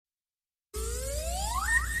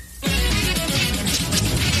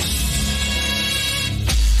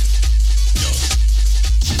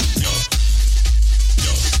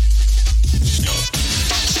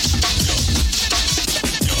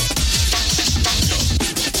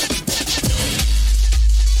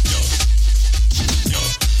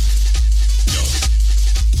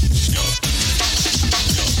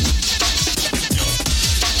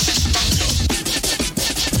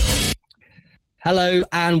Hello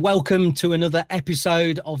and welcome to another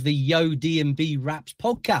episode of the DNB Raps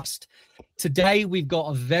podcast. Today we've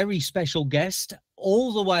got a very special guest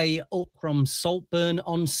all the way up from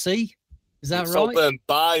Saltburn-on-Sea. Is that right? Saltburn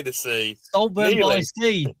by the sea. Saltburn by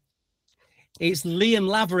sea. It's Liam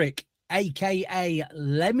Laverick, aka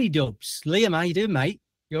Lemmy Dubs. Liam, how you doing, mate?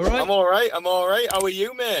 You all right? I'm all right. How are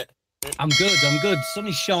you, mate? I'm good. Sun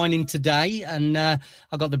is shining today, and I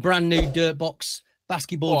got the brand new Dirtbox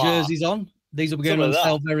basketball jerseys on. These will be going on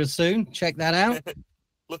sale very soon. Check that out.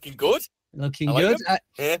 Looking good. Looking good.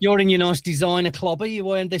 You're in your nice designer clobber. You're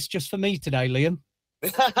wearing this just for me today, Liam.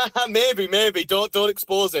 maybe. Don't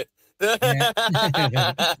expose it.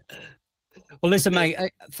 Well, listen, mate,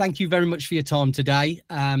 thank you very much for your time today.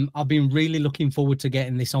 I've been really looking forward to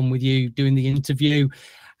getting this on with you, doing the interview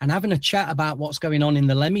and having a chat about what's going on in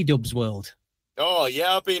the Lemmy Dubs world. Oh,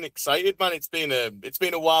 yeah, I've been excited, man. It's been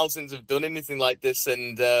a while since I've done anything like this,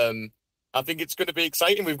 and I think it's going to be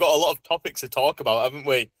exciting. We've got a lot of topics to talk about, haven't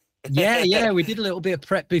we? Yeah. We did a little bit of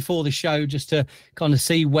prep before the show just to kind of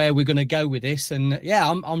see where we're going to go with this. And yeah,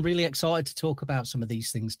 I'm really excited to talk about some of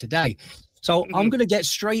these things today. So I'm going to get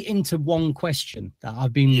straight into one question that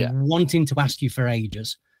I've been wanting to ask you for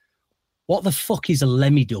ages. What the fuck is a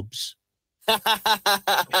Lemmy Dubs?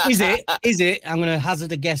 Is it? I'm going to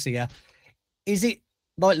hazard a guess here. Is it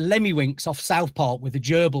like Lemmy Winks off South Park with a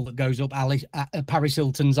gerbil that goes up Paris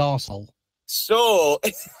Hilton's arsehole? So,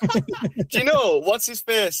 do you know what's his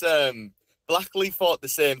face? Blackley thought the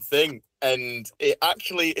same thing, and it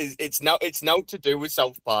actually is. It's now to do with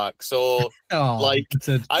South Park. So, I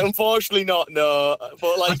unfortunately not know,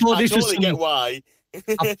 but like I totally get why.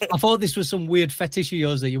 I thought this was some weird fetish of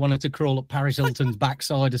yours that you wanted to crawl up Paris Hilton's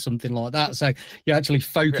backside or something like that. So you actually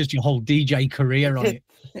focused your whole DJ career on it.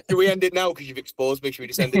 Do we end it now? Because you've exposed me. Should we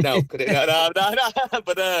just end it now? No.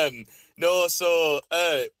 But So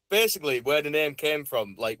basically, where the name came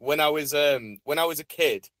from, like when I was a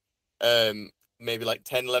kid, maybe like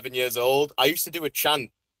 10, 11 years old, I used to do a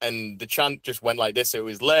chant, and the chant just went like this. It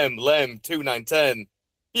was Lem 2910.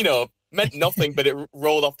 You know, meant nothing, but it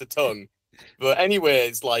rolled off the tongue. But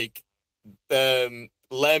anyways, like Lem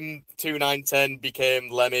 2910 became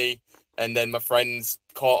Lemmy, and then my friends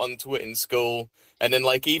caught onto it in school. And then,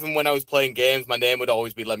 like, even when I was playing games, my name would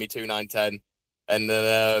always be Lemmy 2910. And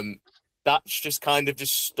then that's just kind of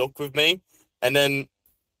just stuck with me. And then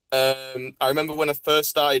I remember when I first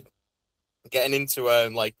started getting into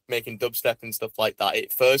like making dubstep and stuff like that.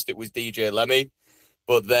 At first, it was DJ Lemmy,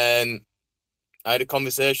 but then I had a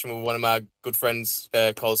conversation with one of my good friends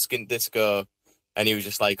called Skint Disco, and he was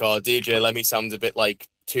just like, "Oh, DJ Lemmy sounds a bit like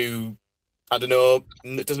too, I don't know,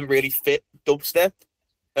 it doesn't really fit dubstep."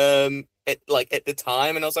 At the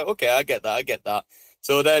time, and I was like, okay, I get that.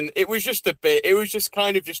 So then it was just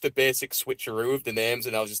kind of just a basic switcheroo of the names,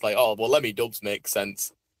 and I was just like, oh well, Lemmy Dubs makes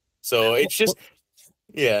sense. So it's just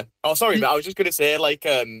Oh, sorry, but I was just gonna say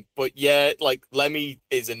but yeah, like Lemmy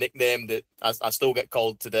is a nickname that I still get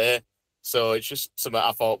called today. So it's just something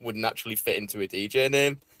I thought would naturally fit into a DJ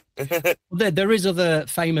name. There is other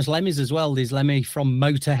famous Lemmys as well. There's Lemmy from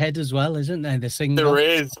Motorhead as well, isn't there? The singer. There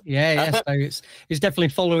is. Yeah. So it's definitely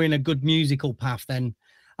following a good musical path then.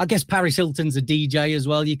 I guess Paris Hilton's a DJ as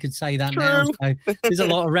well. You could say that now. So there's a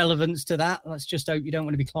lot of relevance to that. Let's just hope you don't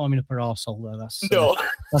want to be climbing up her arsehole, though.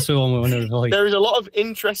 That's the one we want to avoid. There is a lot of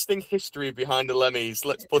interesting history behind the Lemmys.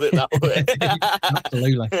 Let's put it that way.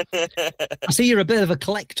 Absolutely. I see you're a bit of a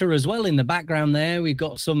collector as well in the background there. We've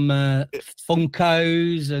got some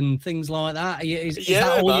Funkos and things like that. Is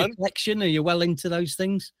that all your collection? Are you well into those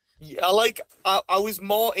things? Yeah, I was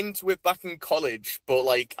more into it back in college, but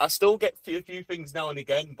like I still get a few things now and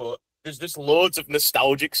again, but there's just loads of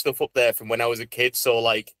nostalgic stuff up there from when I was a kid. So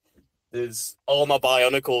like there's all my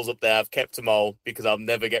Bionicles up there. I've kept them all because I'll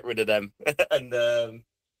never get rid of them. And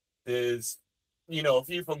there's, you know, a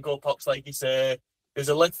few Funko Pops, like you say. There's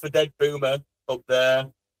a Left 4 Dead Boomer up there,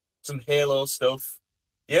 some Halo stuff.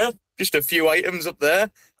 Yeah, just a few items up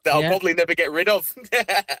there that I'll probably never get rid of.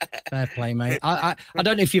 Fair play, mate. I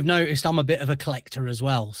don't know if you've noticed, I'm a bit of a collector as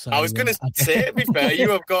well. So I was going to say, to be fair, you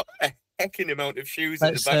have got a hecking amount of shoes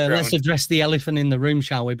in the background. Let's address the elephant in the room,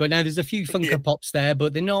 shall we? But now there's a few Funko Pops there,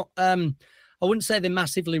 but they're not, I wouldn't say they're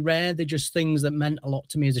massively rare. They're just things that meant a lot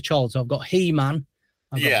to me as a child. So I've got He-Man,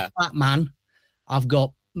 I've got Batman, I've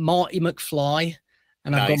got Marty McFly,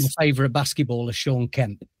 and I've got my favourite basketballer, Sean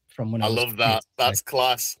Kemp. From when I love that. That's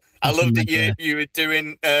class. I love that you were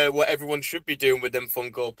doing what everyone should be doing with them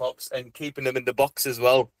Funko Pops and keeping them in the box as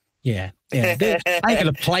well. Yeah. I ain't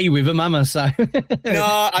gonna play with them, am I? So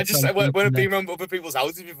no, I just when I've been around other people's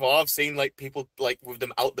houses before, I've seen like people like with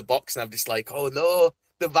them out the box, and I'm just like, oh no,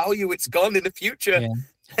 the value, it's gone in the future.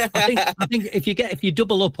 I think if you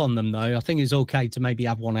double up on them though, I think it's okay to maybe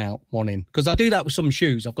have one out, one in. Because I do that with some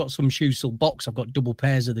shoes. I've got some shoes still box. I've got double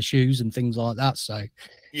pairs of the shoes and things like that. So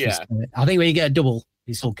Yeah. I think when you get a double,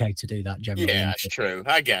 it's okay to do that generally. Yeah, that's true.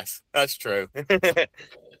 I guess that's true.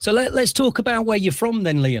 So let's talk about where you're from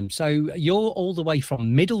then, Liam. So you're all the way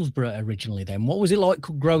from Middlesbrough originally then. What was it like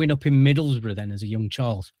growing up in Middlesbrough then as a young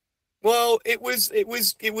child? Well, it was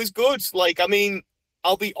good. Like, I mean,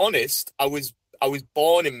 I'll be honest, I was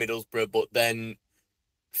born in Middlesbrough, but then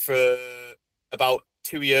for about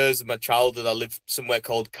 2 years of my childhood, I lived somewhere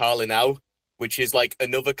called Carlinau, which is like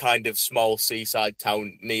another kind of small seaside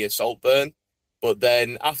town near Saltburn. But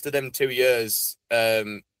then after them 2 years,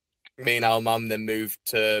 me and our mum then moved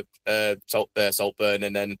to Saltburn,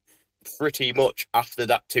 and then pretty much after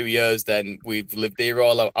that 2 years, then we've lived here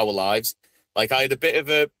all our lives. Like, I had a bit of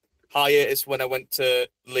a hiatus when I went to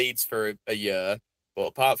Leeds for a year, but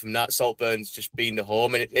apart from that, Saltburn's just been the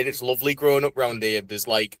home, and it's lovely growing up around here. There's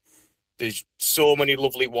so many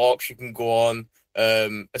lovely walks you can go on,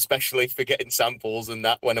 especially for getting samples and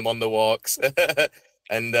that when I'm on the walks,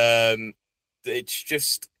 and it's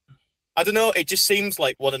just, I don't know, it just seems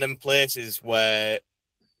like one of them places where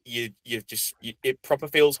it proper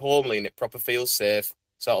feels homely and it proper feels safe,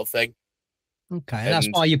 sort of thing. Okay, and that's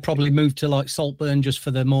why you probably moved to like Saltburn, just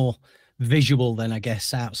for the more visual then, I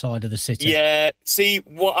guess, outside of the city. Yeah, see,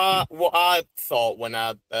 what I thought when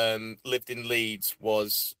I lived in Leeds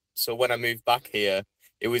was, so when I moved back here,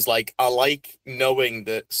 it was like, I like knowing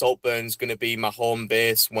that Saltburn's going to be my home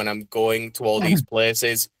base when I'm going to all these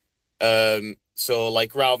places. So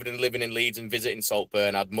like, rather than living in Leeds and visiting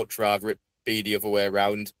Saltburn, I'd much rather it be the other way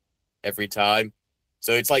around every time.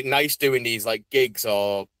 So it's like nice doing these like gigs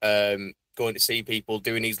or going to see people,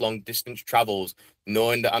 doing these long distance travels,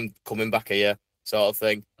 knowing that I'm coming back here, sort of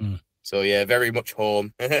thing. So yeah, very much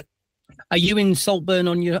home. Are you in Saltburn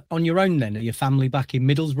on your own then? Are your family back in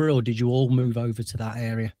Middlesbrough, or did you all move over to that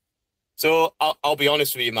area? So I'll be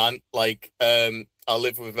honest with you, man. Like, I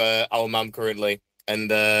live with our mum currently,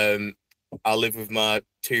 and I live with my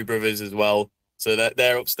two brothers as well. So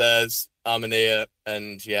they're upstairs, I'm in here,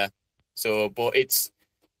 and yeah. So, but it's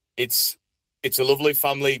a lovely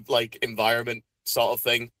family like environment, sort of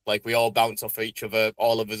thing. Like, we all bounce off each other.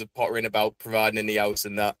 All of us are pottering about, providing in the house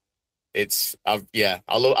and that. I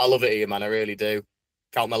love it here, man. I really do.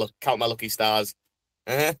 Count my lucky stars.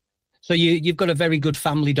 So you've got a very good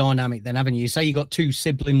family dynamic then, haven't you? You say you got two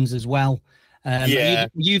siblings as well. Yeah. Are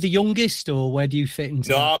you the youngest, or where do you fit into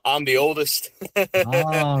that? I'm the oldest.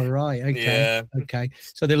 Oh, right. Okay. Yeah. Okay.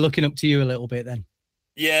 So they're looking up to you a little bit then.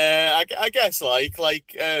 Yeah, I guess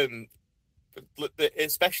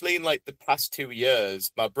especially in like the past 2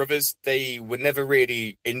 years, my brothers, they were never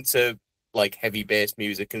really into like heavy bass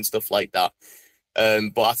music and stuff like that.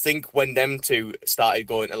 But I think when them two started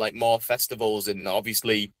going to like more festivals, and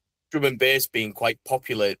obviously drum and bass being quite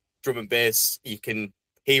popular, drum and bass, you can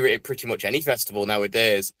hear it at pretty much any festival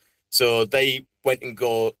nowadays. So they went to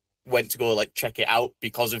go like check it out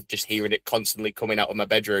because of just hearing it constantly coming out of my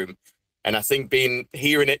bedroom. And I think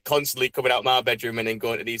hearing it constantly coming out of my bedroom and then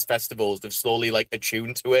going to these festivals, they've slowly like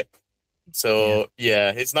attuned to it. So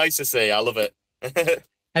yeah, it's nice to see. I love it.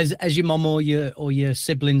 As your mum or your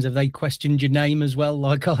siblings, have they questioned your name as well,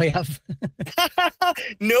 like I have?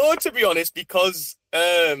 No, to be honest, because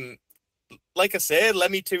like I said,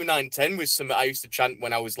 Lemmy 2910 was something I used to chant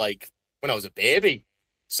when I was a baby.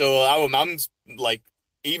 So our mum's like,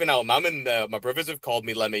 even our mum and my brothers have called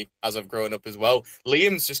me Lemmy as I've grown up as well.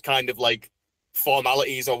 Liam's just kind of like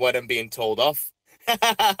formalities or when I'm being told off.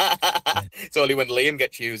 It's only when Liam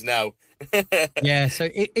gets used now. Yeah, so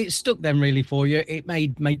it stuck then really for you. It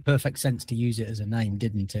made perfect sense to use it as a name,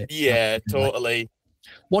 didn't it? Yeah, totally.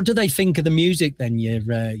 What do they think of the music then,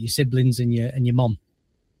 your siblings and your mom?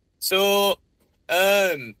 So,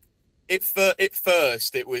 at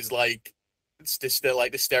first it was like, it's just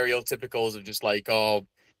like the stereotypicals of just like, oh,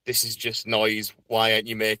 this is just noise. Why aren't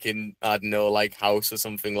you making, I don't know, like house or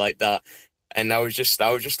something like that? And I was just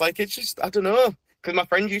like, it's just, I don't know. Because my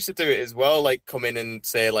friend used to do it as well, like come in and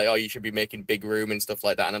say like, oh, you should be making big room and stuff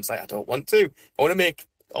like that. And I'm just like, I don't want to. I want to make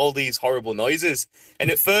all these horrible noises.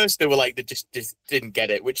 And at first they were like, they just didn't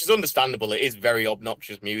get it, which is understandable. It is very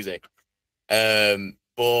obnoxious music.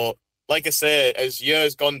 But like I say, as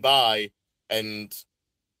years gone by and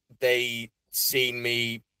they seen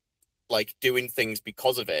me like doing things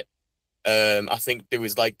because of it, I think there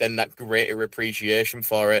was like then that greater appreciation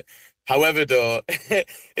for it. However, though, it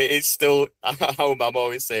is still, how Mum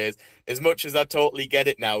always says, as much as I totally get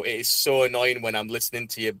it now, it is so annoying when I'm listening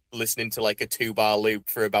to like a 2-bar loop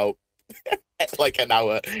for about like an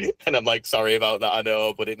hour. And I'm like, sorry about that, I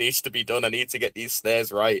know, but it needs to be done. I need to get these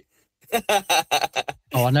snares right.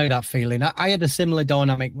 Oh, I know that feeling. I had a similar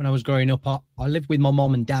dynamic when I was growing up. I lived with my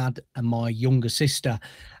mom and dad and my younger sister,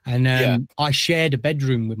 and I shared a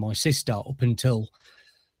bedroom with my sister up until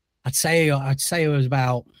I'd say I was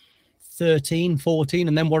about 13, 14.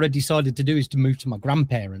 And then what I decided to do is to move to my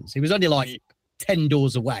grandparents. It was only like 10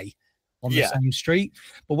 doors away on the same street.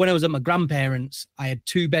 But when I was at my grandparents, I had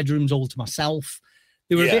 2 bedrooms all to myself.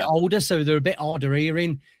 They were a bit older, so they were a bit harder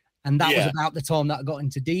hearing. And that was about the time that I got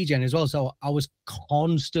into DJing as well. So I was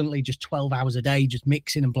constantly just 12 hours a day, just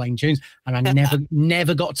mixing and playing tunes. And I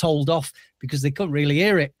never got told off because they couldn't really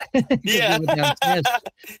hear it.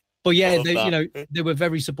 But yeah, they were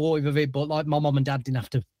very supportive of it. But like my mom and dad didn't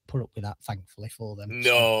have to put up with that, thankfully, for them.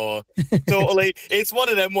 No, totally. It's one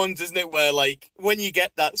of them ones, isn't it, where like when you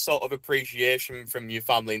get that sort of appreciation from your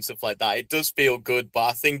family and stuff like that, it does feel good.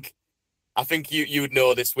 But I think you would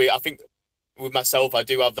know this way. I think with myself, I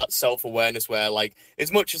do have that self-awareness where, like,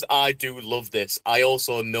 as much as I do love this, I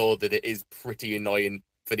also know that it is pretty annoying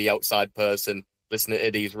for the outside person listening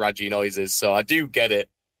to these raggy noises. So I do get it,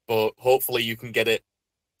 but hopefully you can get it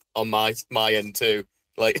on my end too.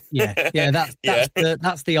 Like, that's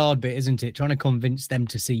the hard bit, isn't it? Trying to convince them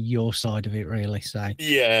to see your side of it, really. So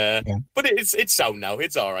but it's sound now.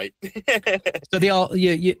 It's all right. So they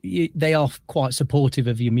are quite supportive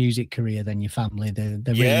of your music career. Then your family, they're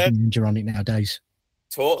really you're on it nowadays.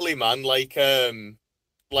 Totally, man. I've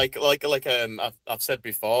said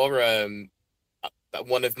before,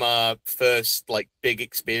 one of my first like big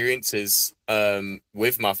experiences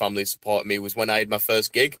with my family supporting me was when I had my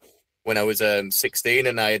first gig. When I was 16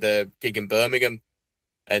 and I had a gig in Birmingham,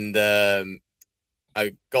 and I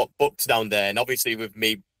got booked down there. And obviously with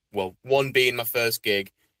me, well, 1 being my first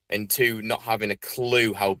gig and 2 not having a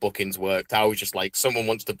clue how bookings worked, I was just like, someone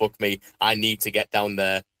wants to book me, I need to get down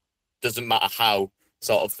there, doesn't matter how,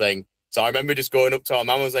 sort of thing. So I remember just going up to her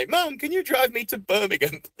mum, I was like, Mum, can you drive me to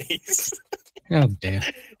Birmingham, please? Oh dear.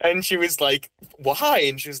 And she was like, why?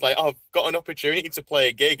 And she was like, oh, I've got an opportunity to play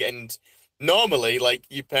a gig. And normally, like,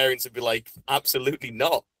 your parents would be like, absolutely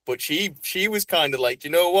not. But she was kind of like, do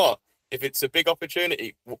you know what? If it's a big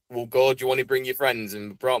opportunity, we'll go. Do you want to bring your friends?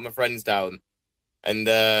 And brought my friends down. And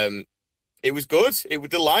it was good. The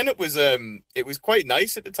lineup was it was quite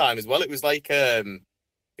nice at the time as well. It was like I think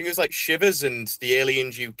it was like Shivers and the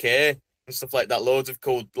Aliens UK and stuff like that. Loads of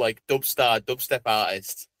cool like dubstep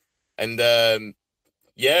artists. And but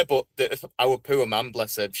our poor man,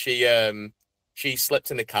 bless her, she slept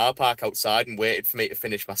in the car park outside and waited for me to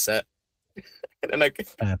finish my set. And like,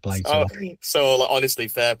 fair play. So like, honestly,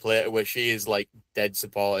 fair play to her. She is like dead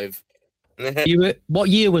supportive. What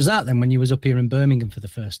year was that then when you was up here in Birmingham for the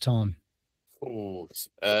first time? Oh,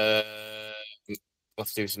 let's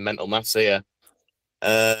do some mental maths here.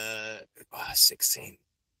 16.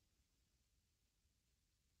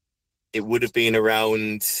 It would have been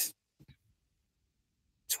around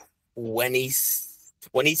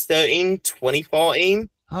 2013, 2014.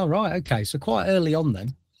 Oh, right. Okay. So quite early on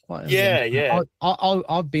then. Yeah.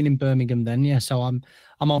 I've been in Birmingham then. Yeah. So I'm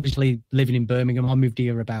obviously living in Birmingham. I moved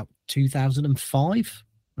here about 2005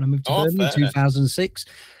 when I moved to Birmingham, 2006.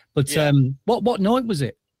 But what night was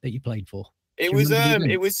it that you played for? I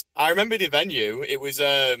remember the venue. It was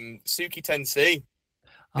Suki 10C.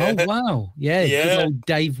 Oh wow. Yeah. Good old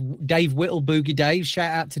Dave Whittle, Boogie Dave.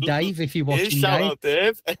 Shout out to Dave if you're watching. Shout out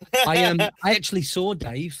Dave. I actually saw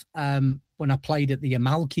Dave when I played at the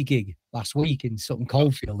Amalki gig last week in Sutton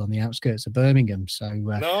Coldfield on the outskirts of Birmingham. So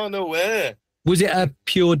no way. Was it a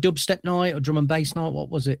pure dubstep night or drum and bass night? What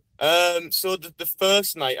was it? So the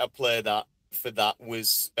first night I played for that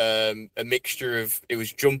was a mixture of, it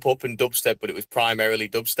was jump up and dubstep, but it was primarily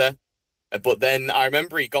dubstep. But then I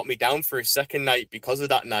remember he got me down for a second night because of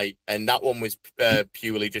that night, and that one was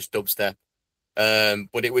purely just dubstep.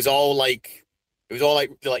 But it was all like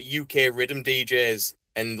UK rhythm DJs,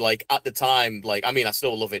 and like at the time, like I mean I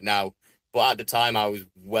still love it now, but at the time I was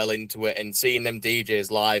well into it, and seeing them DJs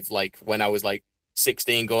live, like when I was like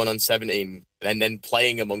 16 going on 17, and then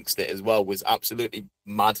playing amongst it as well was absolutely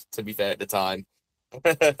mad, to be fair, at the time.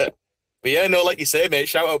 But yeah, no, like you say, mate,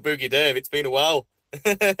 shout out Boogie Dave. It's been a while.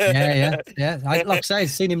 yeah. Like I say, I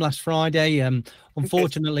seen him last Friday.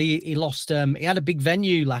 Unfortunately, he lost. He had a big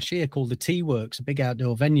venue last year called the Tea Works, a big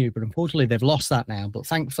outdoor venue, but unfortunately they've lost that now. But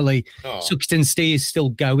thankfully, Suxton Stee is still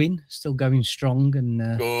going strong.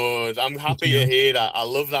 And good. I'm happy to hear that. I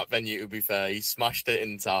love that venue. To be fair, he smashed it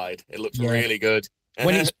inside. It looks really good.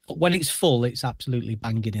 when it's full, it's absolutely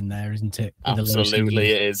banging in there, isn't it?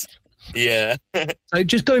 Absolutely, it is. Yeah. So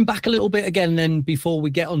just going back a little bit again, then before we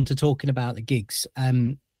get on to talking about the gigs,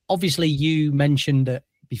 obviously you mentioned that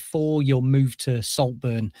before your move to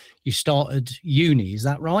Saltburn, you started uni. Is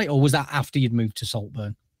that right? Or was that after you'd moved to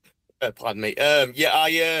Saltburn? Pardon me. Yeah,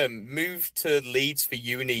 I moved to Leeds for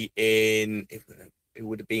uni in it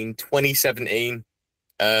would have been 2017.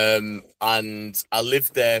 And I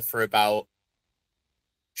lived there for about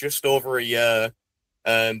just over a year.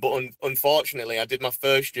 But unfortunately, I did my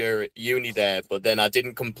first year at uni there, but then I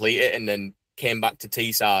didn't complete it, and then came back to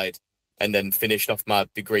Teesside and then finished off my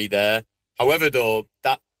degree there. However, though,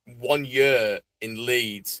 that 1 year in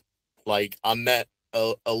Leeds, like I met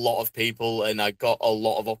a lot of people and I got a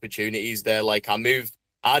lot of opportunities there. Like I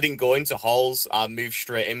didn't go into halls. I moved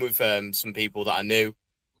straight in with some people that I knew,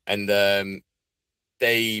 and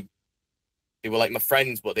they were like my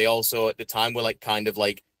friends, but they also at the time were like kind of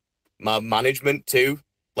like my management too,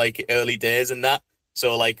 like early days and that.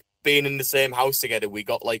 So like being in the same house together, we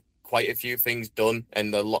got like quite a few things done,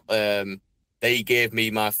 and they gave me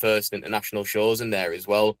my first international shows in there as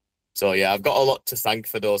well. So yeah, I've got a lot to thank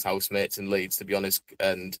for those housemates in Leeds, to be honest,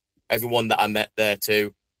 and everyone that I met there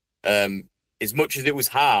too. As much as it was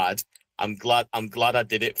hard, I'm glad I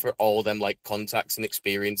did it for all them like contacts and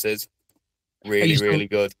experiences. Really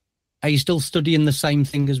good. Are you still studying the same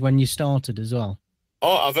thing as when you started as well?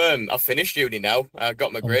 Oh, I've finished uni now. I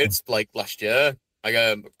got my grades like last year. I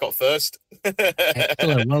got first.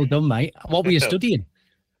 Excellent. Well done, mate. What were you studying?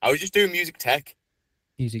 I was just doing music tech.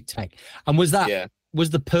 Music tech. And was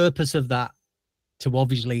the purpose of that to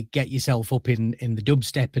obviously get yourself up in the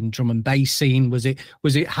dubstep and drum and bass scene? Was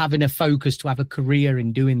it having a focus to have a career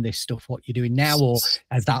in doing this stuff, what you're doing now, or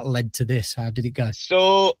has that led to this? How did it go?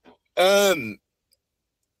 So,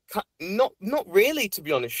 not really, to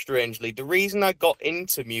be honest, strangely. The reason I got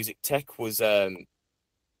into music tech was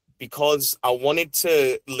because I wanted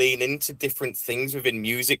to lean into different things within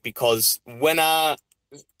music, because when I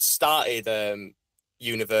started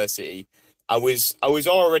university, I was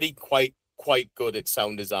already quite good at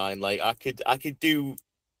sound design. Like I could do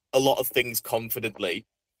a lot of things confidently.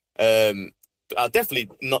 I'm definitely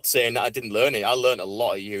not saying that I didn't learn it. I learned a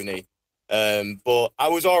lot at uni. But I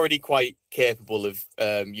was already quite capable of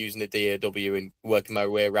using the DAW and working my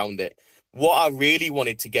way around it. What I really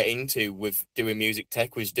wanted to get into with doing music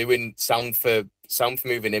tech was doing sound for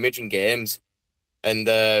moving image in games.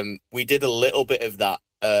 And we did a little bit of that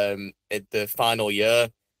at the final year,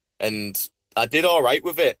 and I did all right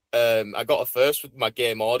with it. I got a first with my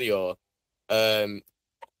game audio.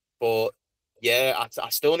 But yeah, I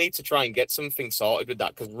still need to try and get something sorted with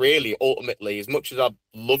that, because really, ultimately, as much as I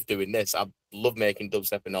love doing this, I love making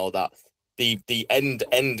dubstep and all that, the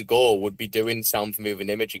end goal would be doing sound for moving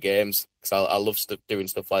image games, because I love doing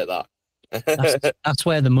stuff like that. That's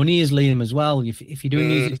where the money is, Liam, as well. If you're doing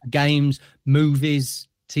music for games, movies,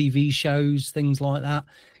 TV shows, things like that,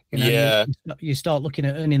 you start looking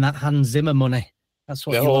at earning that Hans Zimmer money. That's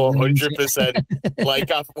what. No, 100%. Like,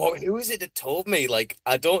 who is it that told me? Like,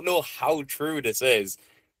 I don't know how true this is,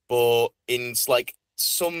 but in like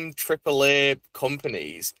some AAA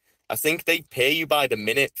companies, I think they pay you by the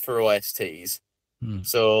minute for OSTs.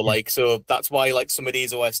 So that's why like some of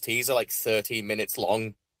these OSTs are like 13 minutes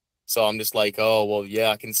long. So I'm just like, oh well,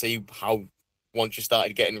 yeah, I can see how once you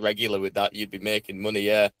started getting regular with that, you'd be making money.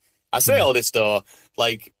 Yeah, I say all this though,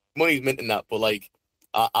 like money's mint in that, but like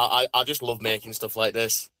I just love making stuff like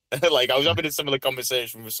this. Like I was having a similar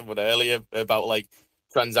conversation with someone earlier about like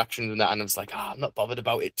transactions and that, and I was like, I'm not bothered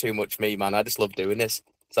about it too much, me man. I just love doing this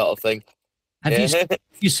sort of thing. Have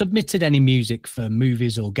you submitted any music for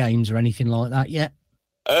movies or games or anything like that yet?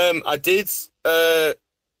 I did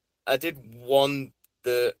one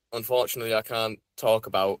that unfortunately I can't talk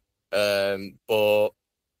about, but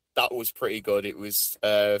that was pretty good. It was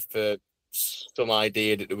for some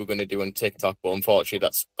idea that they were going to do on TikTok, but unfortunately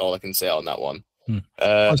that's all I can say on that one. So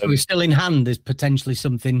it's still in hand. There's potentially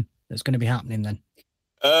something that's going to be happening then.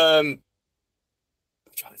 I'm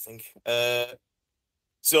trying to think.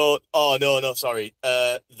 Sorry.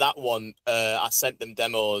 That one, I sent them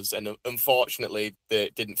demos, and unfortunately they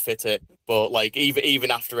didn't fit it. But like even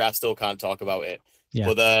after, I still can't talk about it. Yeah.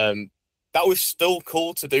 But that was still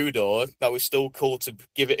cool to do, though. That was still cool to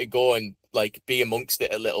give it a go and like be amongst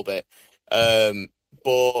it a little bit.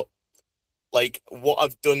 But like what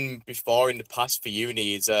I've done before in the past for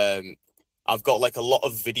uni is I've got like a lot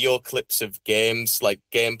of video clips of games, like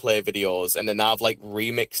gameplay videos, and then I've like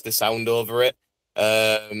remixed the sound over it.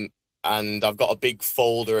 And I've got a big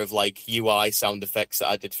folder of like UI sound effects that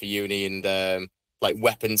I did for uni, and like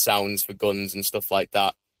weapon sounds for guns and stuff like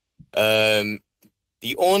that.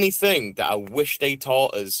 The only thing that I wish they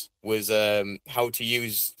taught us was how to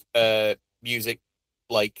use music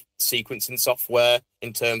like sequencing software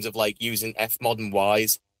in terms of like using Fmod and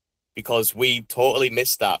Wise. because we totally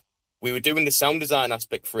missed that. We were doing the sound design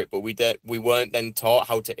aspect for it, but we weren't then taught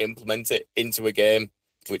how to implement it into a game,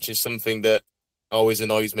 which is something that always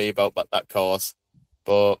annoys me about that course.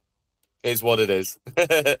 But it is what it is.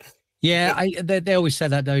 Yeah, they always say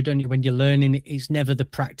that though, don't you? When you're learning, it's never the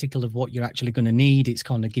practical of what you're actually going to need. It's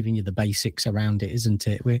kind of giving you the basics around it, isn't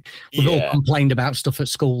it? We've all complained about stuff at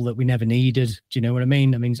school that we never needed. Do you know what I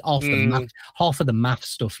mean? I mean, half of the math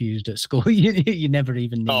stuff used at school, you never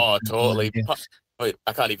even need. Oh, totally. Wait,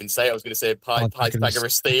 I can't even say. I was going to say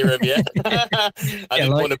Pythagoras theorem. Yeah, I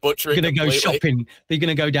didn't want to butcher it. You're going to go shopping. You're going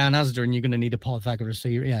to go down Asda, and you're going to need a Pythagoras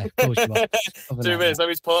theorem. Yeah, of course you are. 2 minutes. Let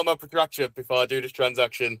me pull out my protractor before I do this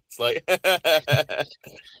transaction. It's like.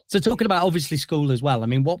 So talking about obviously school as well. I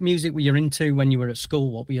mean, what music were you into when you were at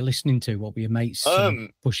school? What were you listening to? What were your mates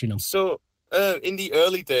pushing on? So in the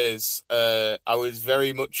early days, I was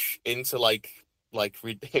very much into like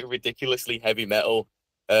ridiculously heavy metal.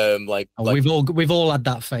 We've all had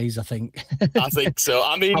that phase, I think. I think so.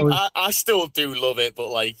 I mean, I still do love it, but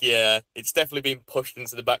like, yeah, it's definitely been pushed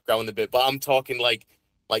into the background a bit. But I'm talking like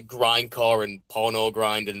grindcore and porno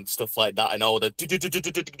grind and stuff like that, and all that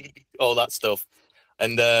stuff.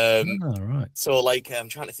 And right. So like, I'm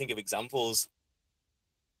trying to think of examples.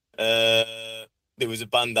 There was a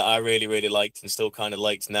band that I really, really liked and still kind of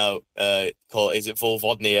liked now. Called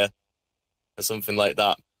Volvodnia or something like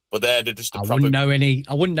that. But they're just I wouldn't know any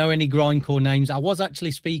grindcore names. I was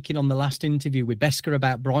actually speaking on the last interview with Beska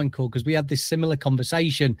about grindcore because we had this similar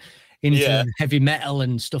conversation into heavy metal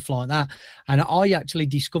and stuff like that. And I actually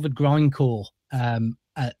discovered grindcore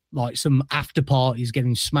at like some after parties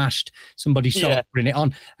getting smashed. Somebody started putting it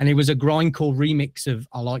on, and it was a grindcore remix of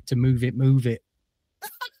 "I Like to Move It, Move It."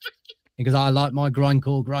 Because I like my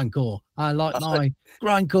grindcore. I like my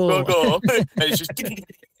grindcore. And it's just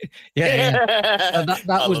yeah.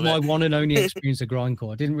 That was my one and only experience of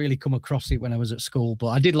grindcore. I didn't really come across it when I was at school, but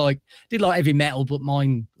I did like heavy metal. But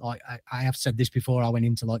mine, like I have said this before, I went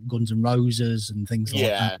into like Guns N' Roses and things like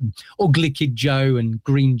that. And Ugly Kid Joe and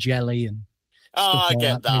Green Jelly and. I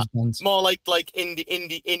get that. More like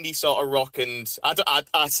indie sort of rock, and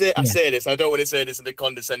I say this. I don't want to say this in a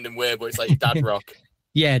condescending way, but it's like dad rock.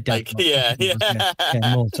 Yeah, dad rock. Yeah,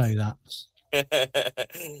 more so that.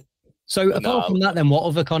 So apart from that, then what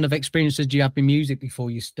other kind of experiences do you have in music before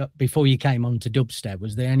you came on to dubstep?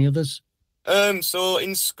 Was there any others? So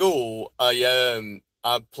in school, I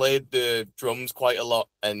played the drums quite a lot,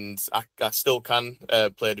 and I still can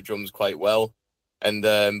play the drums quite well. And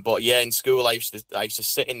but yeah, in school I used to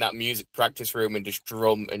sit in that music practice room and just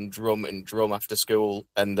drum after school,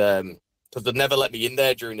 and because they'd never let me in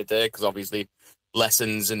there during the day because obviously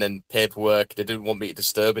lessons and then paperwork, they didn't want me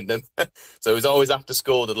disturbing them. So it was always after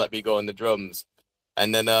school they'd let me go on the drums.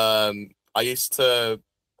 And then I used to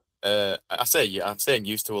I'm saying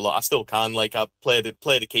used to a lot. I still can, like I play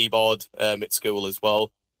the keyboard at school as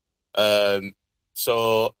well.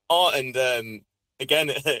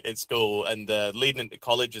 Again at school and leading into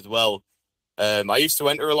college as well. I used to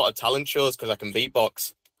enter a lot of talent shows because I can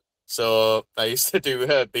beatbox. So I used to do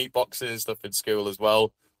beatboxing and stuff in school as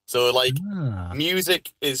well. So like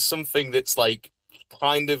music is something that's like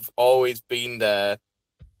kind of always been there.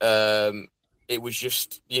 It was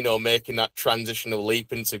just, making that transitional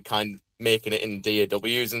leap into kind of making it in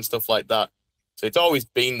DAWs and stuff like that. So it's always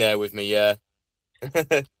been there with me, yeah.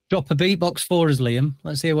 Drop a beatbox for us, Liam.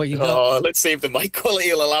 Let's hear what you got. Oh, let's see if the mic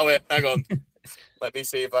quality will allow it. Hang on. Let me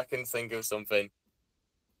see if I can think of something.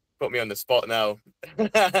 Put me on the spot now.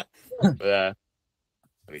 Yeah. Let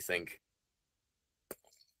me think.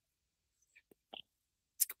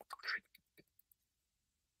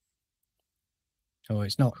 Oh,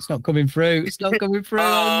 it's not coming through. It's not coming through.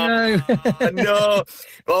 Oh, no. No.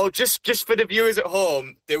 Well, just for the viewers at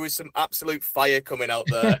home, there was some absolute fire coming out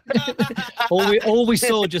there. all we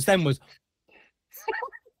saw just then was.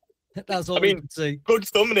 That's all we could see. Good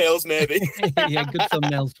thumbnails, maybe. Yeah, good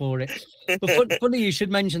thumbnails for it. But funny you should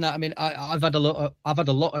mention that. I mean, I've had a lot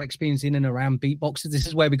of experience in and around beatboxers. This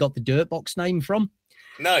is where we got the Dirtbox name from.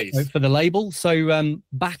 Nice. For the label. So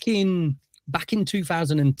back in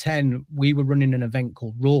 2010, we were running an event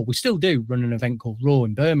called Raw. We still do run an event called Raw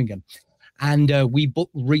in Birmingham. And we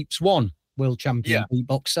booked Reaps One, world champion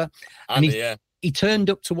beatboxer. And he turned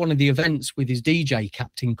up to one of the events with his DJ,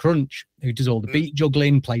 Captain Crunch, who does all the beat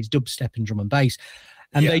juggling, plays dubstep and drum and bass.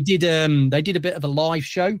 And they did a bit of a live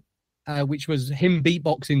show, which was him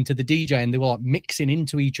beatboxing to the DJ, and they were like mixing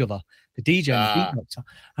into each other, the DJ and the beatboxer.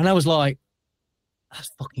 And I was like, that's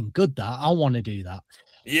fucking good, that. I want to do that.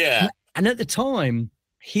 Yeah. And at the time,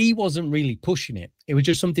 he wasn't really pushing it. It was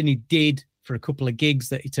just something he did for a couple of gigs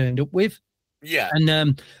that he turned up with. Yeah.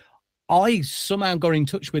 And I somehow got in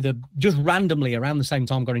touch with just randomly around the same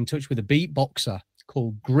time, got in touch with a beatboxer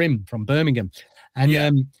called Grim from Birmingham.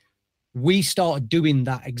 And we started doing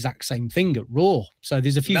that exact same thing at Raw. So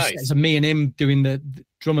there's a few sets of me and him doing the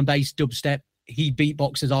drum and bass dubstep. He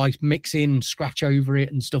beatboxes, I mix in, scratch over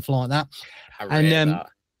it and stuff like that. That.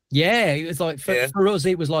 Yeah, it was like for us,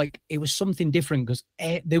 it was something different because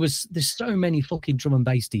there's so many fucking drum and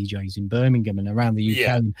bass DJs in Birmingham and around the UK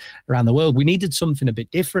and around the world. We needed something a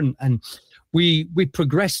bit different, and we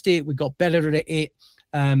progressed it. We got better at it.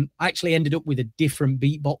 I actually ended up with a different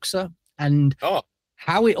beatboxer, and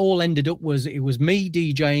how it all ended up was it was me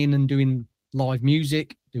DJing and doing live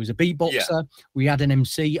music. There was a beatboxer, we had an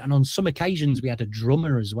MC, and on some occasions we had a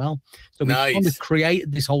drummer as well. So we kind of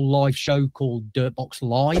created this whole live show called Dirtbox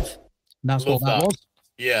Live. And that's what that was.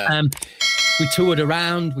 Yeah. We toured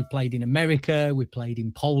around. We played in America. We played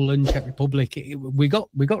in Poland, Czech Republic. We got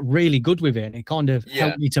really good with it, and it kind of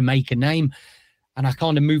helped me to make a name. And I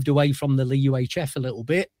kind of moved away from the UHF a little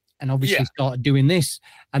bit, and obviously started doing this.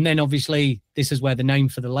 And then obviously this is where the name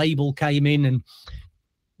for the label came in, and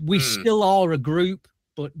we still are a group,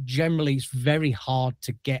 but generally it's very hard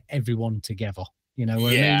to get everyone together. You know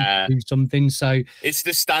what I mean? Do something. So it's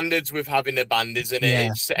the standards with having a band, isn't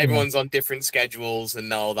it? Everyone's on different schedules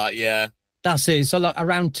and all that. Yeah, that's it. So like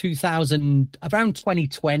around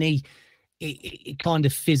 2020, it kind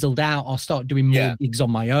of fizzled out. I started doing more gigs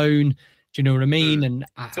on my own. Do you know what I mean? And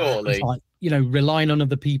totally, I was like, relying on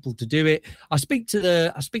other people to do it. I speak to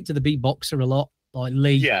the beatboxer a lot, like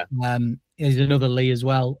Lee. Yeah. There's another Lee as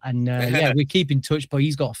well, and we keep in touch. But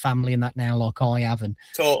he's got a family and that now, like I have, and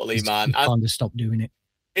totally, man. He's kind of stopped doing it.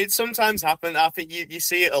 It sometimes happens. I think you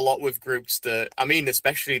see it a lot with groups that, I mean,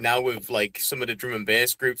 especially now with like some of the drum and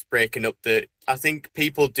bass groups breaking up, that I think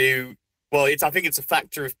people do. Well, I think it's a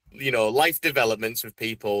factor of, life developments with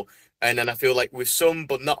people. And then I feel like with some,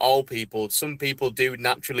 but not all people, some people do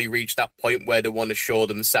naturally reach that point where they want to show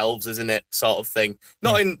themselves, isn't it? Sort of thing.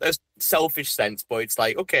 Not in a selfish sense, but it's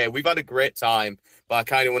like, okay, we've had a great time, but I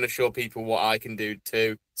kind of want to show people what I can do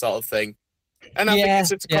too, sort of thing. And I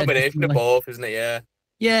think it's a combination of both, isn't it? Yeah.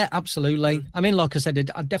 Yeah, absolutely. I mean, like I said,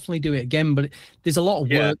 I'd definitely do it again, but there's a lot of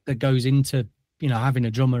work that goes into, having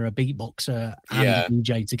a drummer, a beatboxer, and a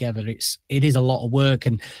DJ together. It is a lot of work,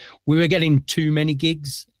 and we were getting too many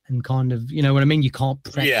gigs. And kind of, you know what I mean? You can't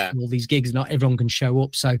prep all these gigs. Not everyone can show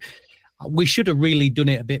up. So we should have really done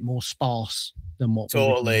it a bit more sparse than what.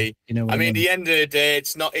 Totally. We were doing, I mean, at the end of the day,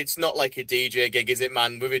 it's not like a DJ gig, is it,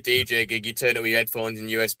 man? With a DJ gig, you turn up your headphones and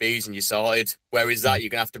USBs and you're sorted. Whereas that, you're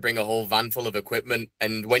going to have to bring a whole van full of equipment.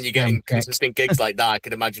 And when you're getting consistent gigs like that, I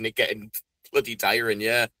can imagine it getting bloody tiring,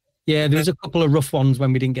 Yeah, there was a couple of rough ones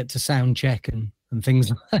when we didn't get to sound check and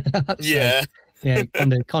things like that. So,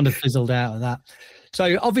 kind of fizzled out of that.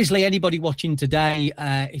 So obviously, anybody watching today,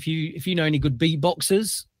 if you know any good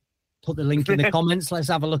beatboxers, put the link in the comments. Let's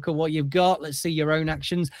have a look at what you've got. Let's see your own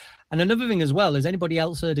actions. And another thing as well, has anybody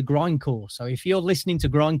else heard of grindcore? So if you're listening to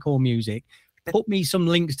grindcore music, put me some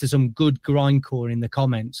links to some good grindcore in the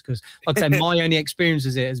comments, because like I said, my only experience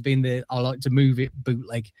with it has been I like to move it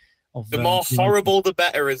bootleg. The more horrible, the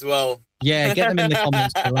better as well. Yeah, get them in the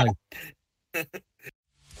comments below.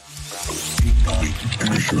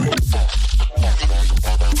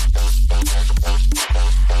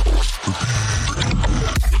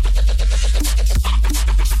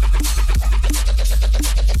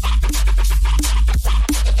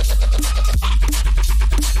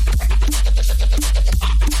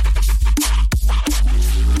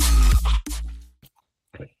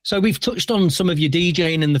 So we've touched on some of your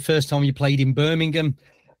DJing and the first time you played in Birmingham.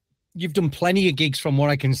 You've done plenty of gigs from what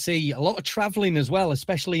I can see. A lot of traveling as well,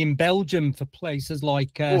 especially in Belgium for places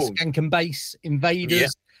like Skank and Bass,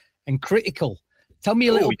 Invaders, and Critical. Tell me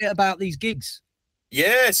a little bit about these gigs.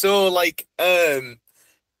 Yeah, so like I'll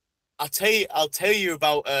tell you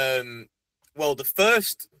about the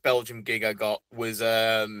first Belgium gig I got was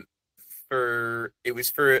for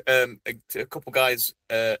a couple guys.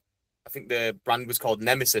 I think the brand was called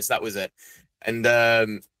Nemesis. That was it. And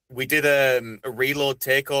we did a Reload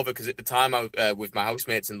takeover, because at the time I with my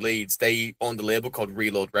housemates in Leeds, they owned a label called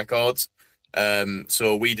Reload Records.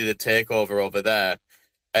 So we did a takeover over there.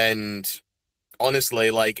 And honestly,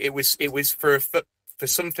 like it was for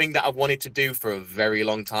something that I've wanted to do for a very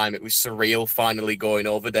long time. It was surreal finally going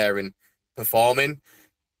over there and performing.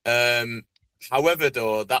 However,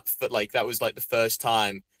 though, that was like the first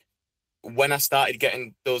time. When I started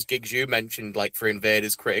getting those gigs you mentioned, like for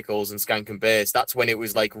Invaders, Criticals, and Skank and Bass, that's when it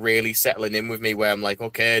was like really settling in with me, where I'm like,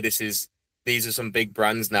 okay, these are some big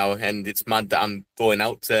brands now, and it's mad that I'm going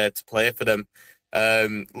out to play for them.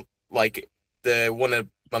 Like the one of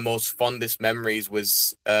my most fondest memories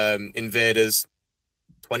was Invaders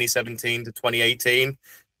 2017 to 2018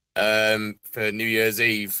 for New Year's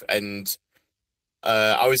Eve, and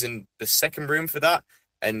I was in the second room for that,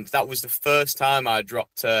 and that was the first time I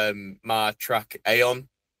dropped my track Aeon,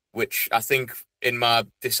 which I think in my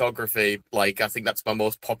discography, like I think that's my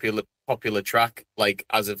most popular track, like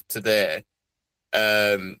as of today.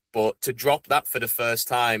 But to drop that for the first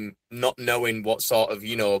time, not knowing what sort of,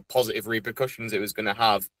 you know, positive repercussions it was going to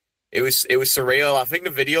have, it was surreal. I think the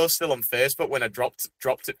video's still on Facebook when I dropped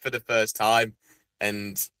it for the first time,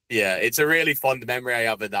 and yeah, it's a really fond memory I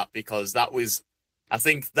have of that, because that was, I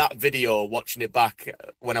think that video, watching it back,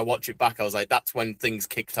 when I watch it back, I was like, that's when things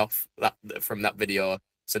kicked off from that video.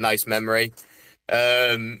 It's a nice memory.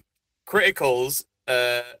 Criticals,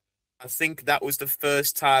 I think that was the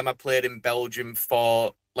first time I played in Belgium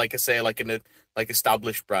for, like I say, like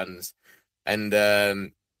established brands. And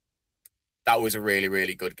that was a really,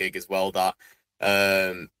 really good gig as well. That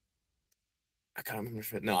I can't remember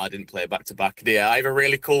if I didn't play back to back. Yeah, I have a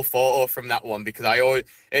really cool photo from that one, because I always,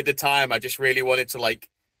 at the time, I just really wanted to like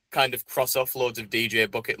kind of cross off loads of DJ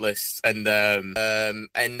bucket lists, and then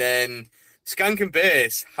Skank and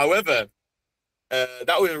Bass. However,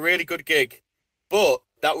 that was a really good gig, but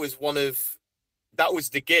that was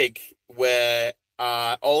the gig where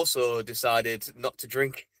I also decided not to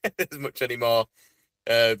drink as much anymore,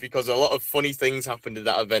 because a lot of funny things happened at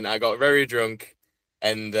that event. I got very drunk,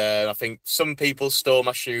 and I think some people stole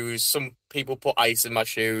my shoes, some people put ice in my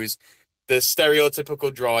shoes, the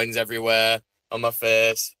stereotypical drawings everywhere on my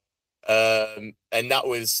face, and that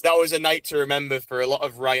was a night to remember for a lot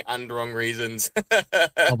of right and wrong reasons.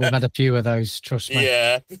 Oh, we've had a few of those, trust me.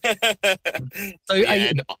 Yeah. So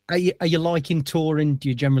Yeah. are you liking touring? Do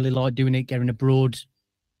you generally like doing it, getting abroad?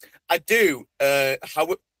 I do.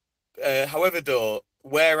 However, though,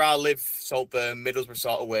 where I live, Saltburn, Middlesbrough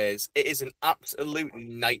sort of ways, it is an absolute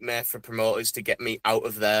nightmare for promoters to get me out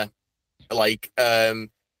of there. Like,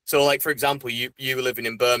 so like, for example, you living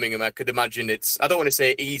in Birmingham, I could imagine it's, I don't want to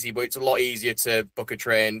say easy, but it's a lot easier to book a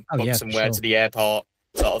train, book somewhere to the airport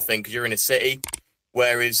sort of thing, because you're in a city.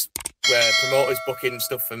 Whereas where promoters booking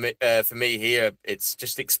stuff for me here, it's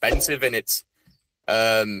just expensive, and it's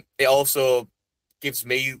it also gives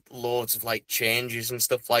me loads of like changes and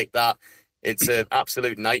stuff like that. It's an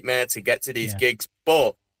absolute nightmare to get to these gigs,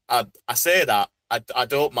 but I say that I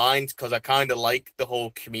don't mind, because I kind of like the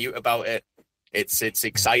whole commute about it. It's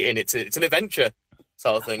exciting. It's an adventure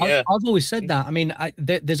sort of thing. Yeah, I've always said that. I mean,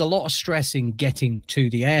 there's a lot of stress in getting to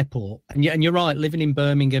the airport, and you're right. Living in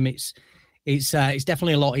Birmingham, it's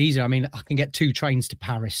definitely a lot easier. I mean, I can get 2 trains to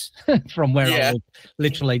Paris from where I live,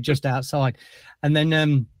 literally just outside, and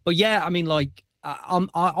then but yeah, I mean, like.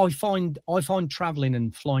 I find traveling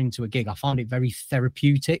and flying to a gig, I find it very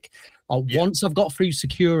therapeutic. Once I've got through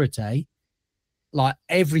security, like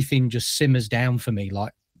everything just simmers down for me,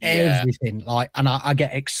 like everything, like, and I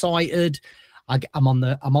get excited. I'm on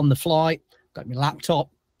the flight, got my laptop,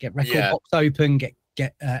 get record box open, get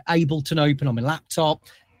Ableton open on my laptop,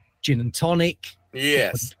 gin and tonic,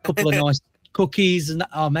 a couple of nice cookies, and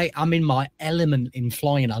mate, I'm in my element in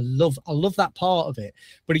flying. I love that part of it.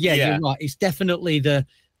 But you're right, it's definitely the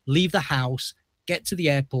leave the house, get to the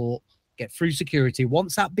airport, get through security.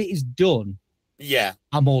 Once that bit is done,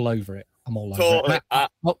 I'm all over it. Over it. I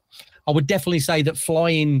would definitely say that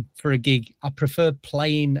flying for a gig, I prefer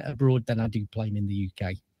playing abroad than I do playing in the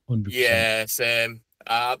UK. 100%. Yeah, same.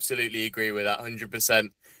 I absolutely agree with that 100%.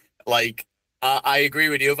 Like, I agree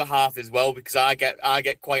with the other half as well, because I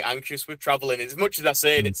get quite anxious with traveling. As much as I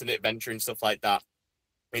say it's an adventure and stuff like that,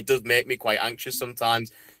 it does make me quite anxious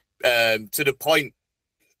sometimes. To the point,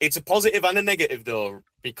 it's a positive and a negative though,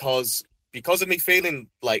 because of me feeling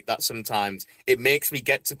like that sometimes, it makes me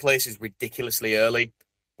get to places ridiculously early,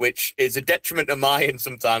 which is a detriment of mine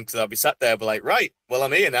sometimes, because I'll be sat there, be like, right, well,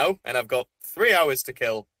 I'm here now, and I've got 3 hours to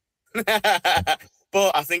kill. But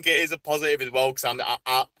I think it is a positive as well,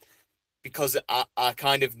 because I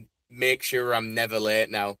kind of make sure I'm never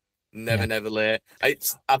late now. Never late.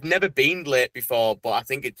 I've never been late before, but I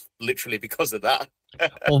think it's literally because of that.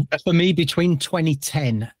 Well, for me, between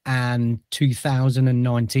 2010 and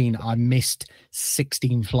 2019, I missed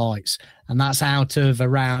 16 flights, and that's out of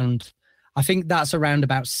around, I think that's around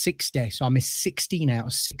about 60. So I missed 16 out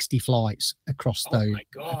of 60 flights across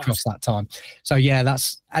that time. So yeah,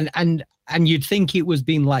 that's and you'd think it was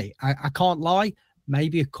being late. I can't lie.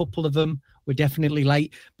 Maybe a couple of them were definitely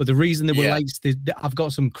late, but the reason they were late is I've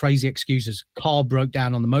got some crazy excuses. Car broke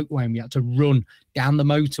down on the motorway, and we had to run down the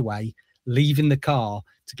motorway, leaving the car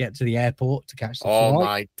to get to the airport to catch the flight. Oh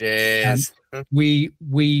my days! We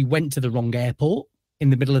went to the wrong airport in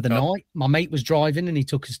the middle of the Oh. night. My mate was driving and he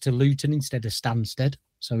took us to Luton instead of Stansted.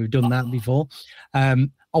 So we've done that before. I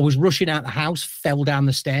was rushing out the house, fell down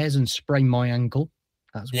the stairs and sprained my ankle.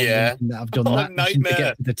 That's one reason that I've done that. Rushing to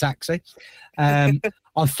get to the taxi. I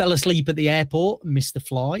fell asleep at the airport, missed the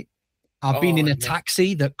flight. I've been in a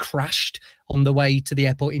taxi that crashed on the way to the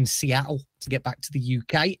airport in Seattle to get back to the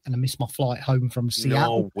UK, and I missed my flight home from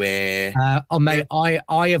Seattle. No way. Mate,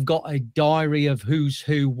 I have got a diary of who's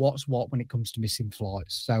who, what's what when it comes to missing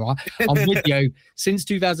flights. So I'm with you. Since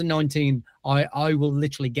 2019, I will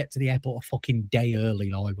literally get to the airport a fucking day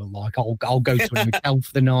early. I will I'll go to a hotel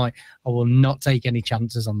for the night. I will not take any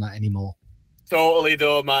chances on that anymore. Totally,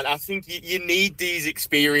 though, man. I think you need these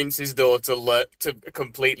experiences, though, to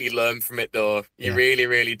completely learn from it, though. You really,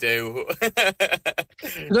 really do.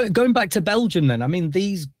 Going back to Belgium, then, I mean,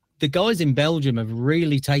 the guys in Belgium have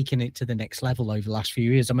really taken it to the next level over the last few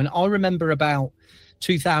years. I mean, I remember about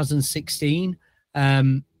 2016,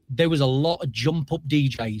 there was a lot of jump-up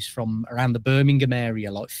DJs from around the Birmingham area,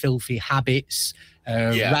 like Filthy Habits,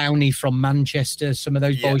 Rowney from Manchester. Some of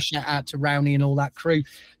those boys, shout out to Rowney and all that crew.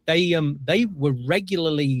 They were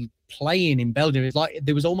regularly playing in Belgium. It's like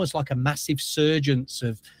there was almost like a massive surgence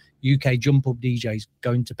of UK jump up DJs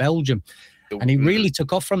going to Belgium, and it really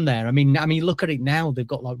took off from there. I mean, look at it now. They've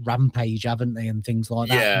got like Rampage, haven't they, and things like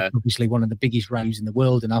that. Yeah. Obviously, one of the biggest raves in the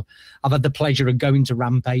world, and I've had the pleasure of going to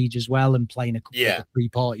Rampage as well and playing a couple of free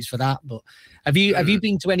parties for that. But have you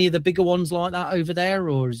been to any of the bigger ones like that over there,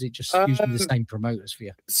 or is it just usually the same promoters for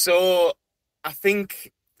you? So I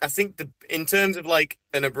think in terms of like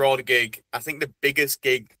an abroad gig, I think the biggest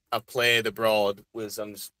gig I played abroad was,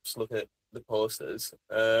 I'm just looking at the posters.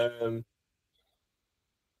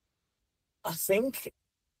 I think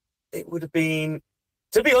it would have been,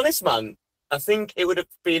 to be honest, man, I think it would have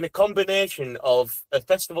been a combination of a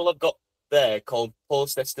festival I've got there called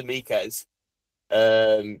Post-Estamikes,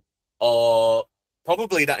 or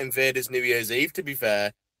probably that Invaders New Year's Eve, to be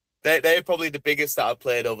fair. They're probably the biggest that I've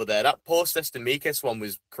played over there. That Post-Estamikes one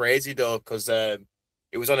was crazy, though, because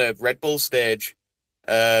it was on a Red Bull stage.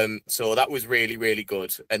 So that was really, really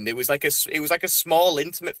good. And it was like a small,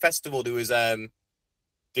 intimate festival.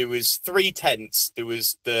 There was 3 tents. There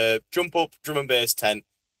was the jump up drum and bass tent.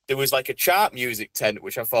 There was like a chart music tent,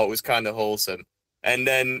 which I thought was kind of wholesome. And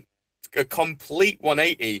then a complete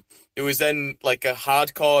 180. There was then like a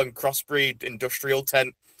hardcore and crossbreed industrial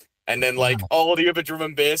tent. And then like all the other drum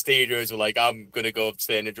and bass DJs were like, I'm going to go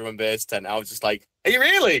stay in a drum and bass tent. I was just like, are you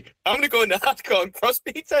really? I'm going to go in the hardcore and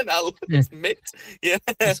crossbeat tent. I'll admit. Yeah.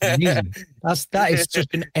 That's amazing. That is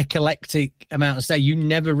just an eclectic amount of stage. You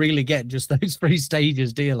never really get just those 3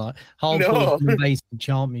 stages, do you? Like hardcore, drum and bass and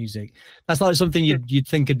chant music. That's like something you'd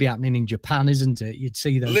think would be happening in Japan, isn't it? You'd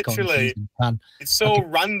see those kind of things in Japan. It's so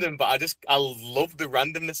random, but I love the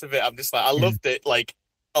randomness of it. I'm just like, I loved it. Like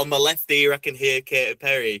on my left ear, I can hear Katy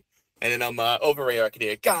Perry. And then on my over ear, I can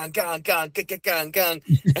hear gang, gang, gang, gang, gang, gang.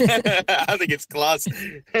 I think it's class.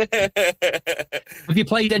 Have you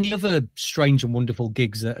played any other strange and wonderful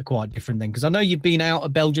gigs that are quite different then? Because I know you've been out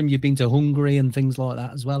of Belgium, you've been to Hungary and things like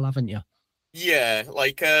that as well, haven't you? Yeah,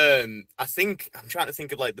 like I think I'm trying to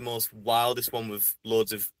think of like the most wildest one with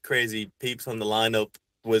loads of crazy peeps on the lineup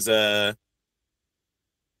was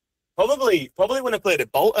probably when I played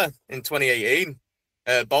at Balta in 2018.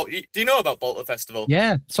 Do you know about Balta Festival?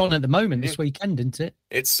 Yeah, it's on at the moment this weekend, isn't it?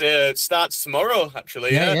 It starts tomorrow,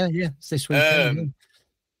 actually. Yeah. It's this weekend.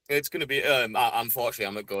 It's going to be. Unfortunately,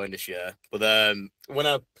 I'm not going this year. But when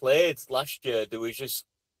I played last year, there was just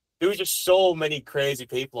so many crazy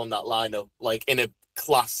people on that lineup, like in a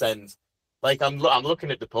class sense. Like I'm looking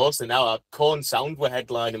at the poster now. Corn Sound were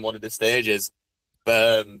headlining one of the stages,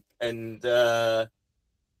 and then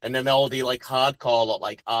all the like hardcore lot,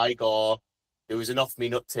 like Igor. There was an Off Me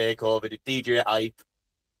Nut takeover, the DJ Hype,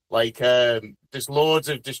 like just loads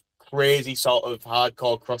of just crazy sort of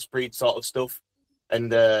hardcore crossbreed sort of stuff,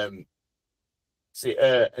 and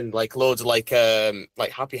like loads of like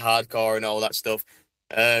happy hardcore and all that stuff.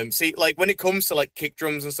 See, like when it comes to like kick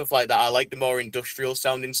drums and stuff like that, I like the more industrial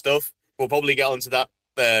sounding stuff. We'll probably get onto that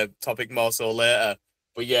topic more so later.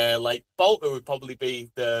 But yeah, like Balta would probably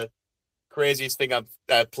be the craziest thing I've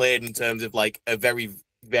played in terms of like a very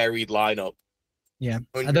varied lineup. Yeah,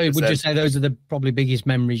 would you say those are the probably biggest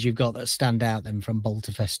memories you've got that stand out then from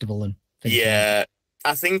Balta Festival and things like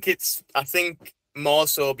I think more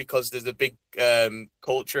so because there's a big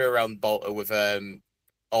culture around Balta with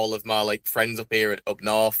all of my like friends up here up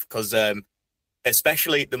north, because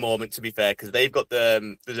especially at the moment, to be fair, because they've got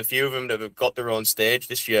there's a few of them that have got their own stage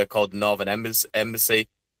this year called Northern Embassy,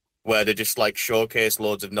 where they just like showcase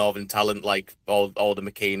loads of northern talent, like all the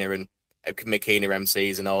Makina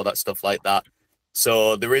MCs and all that stuff like that.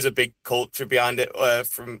 So there is a big culture behind it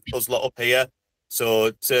from us lot up here.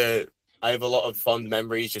 So I have a lot of fond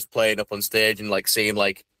memories just playing up on stage and like seeing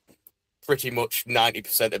like pretty much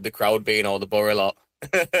 90% of the crowd being all the Borough lot.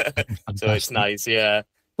 So it's nice, yeah.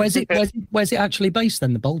 Where's it actually based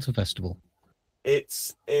then, the Bolter Festival?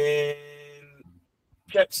 It's in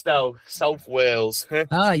Chepstow, South Wales.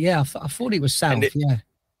 Yeah, I thought it was south, yeah.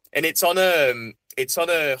 And it's on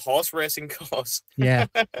a horse racing course. Yeah,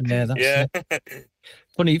 that's yeah.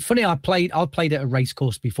 Funny. I played at a race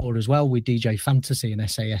course before as well with DJ Fantasy and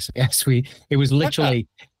SAS. Yes, it was literally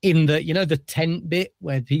in the tent bit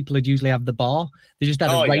where people would usually have the bar. They just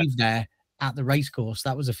had a rave there at the race course.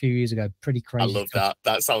 That was a few years ago. Pretty crazy. I love that.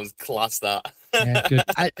 That sounds class. That. Yeah, good.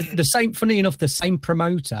 Funny enough, the same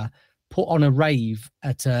promoter put on a rave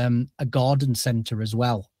at a garden centre as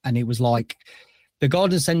well, and it was like. The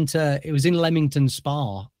garden centre, it was in Leamington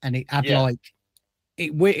Spa, and it had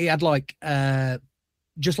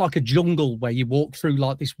just like a jungle where you walk through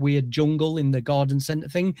like this weird jungle in the garden centre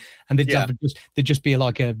thing, and there'd just be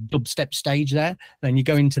like a dubstep stage there. Then you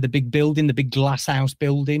go into the big building, the big glass house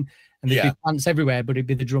building, and there'd be plants everywhere, but it'd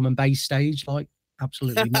be the drum and bass stage, like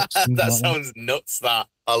absolutely nuts. That sounds nuts. That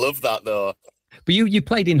I love that though. But you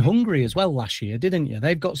played in Hungary as well last year, didn't you?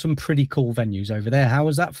 They've got some pretty cool venues over there. How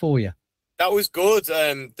was that for you? That was good.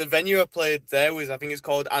 The venue I played there was, I think it's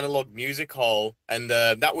called Analog Music Hall, and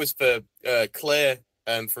that was for Clay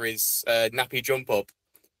for his nappy jump up,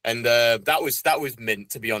 and that was mint,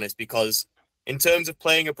 to be honest, because in terms of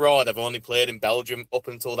playing abroad, I've only played in Belgium up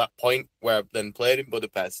until that point, where I've then played in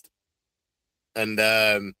Budapest, and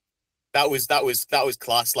that was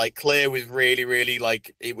class. Like Clay was really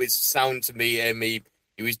like, it was sound to me, and he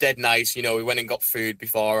was dead nice. You know, we went and got food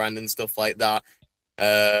beforehand and stuff like that.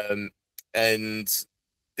 And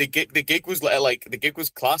the gig was like the gig was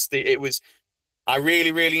class. I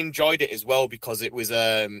really enjoyed it as well, because it was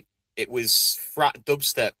frat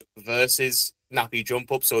dubstep versus nappy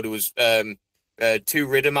jump up. So there was two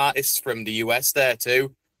rhythm artists from the US there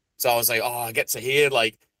too. So I was like, oh, I get to hear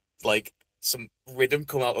like some rhythm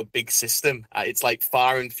come out of big system. It's like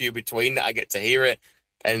far and few between that I get to hear it,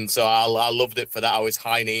 and so I loved it for that. I was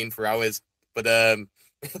high-kneeing for hours, but I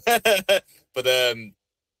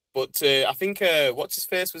think what's his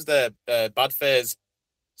face was there, Bad Phase,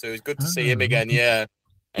 so it was good to see him again. Yeah,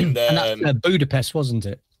 and that's Budapest, wasn't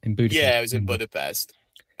it? In Budapest. Yeah, it was in Budapest,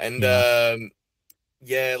 and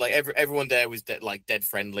like everyone there was dead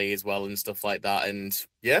friendly as well and stuff like that, and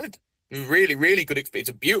yeah, really good experience.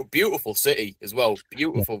 It's a beautiful city as well.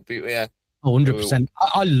 Beautiful, yeah. 100%.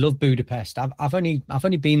 I love Budapest. I've only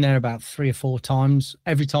been there about 3 or 4 times.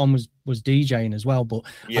 Every time was DJing as well, but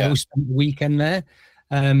I always spent the weekend there.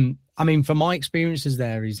 I mean, from my experiences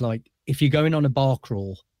there, is like, if you're going on a bar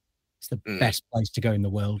crawl, it's the best place to go in the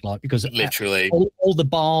world, like, because literally all the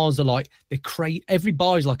bars are like, every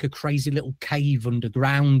bar is like a crazy little cave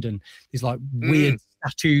underground, and there's like weird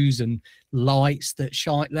statues and lights that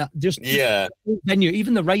shine. That just venue,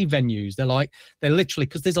 even the rave venues, they're literally,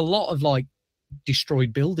 because there's a lot of like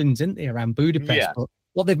destroyed buildings, isn't there, around Budapest? But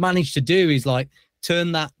what they've managed to do is like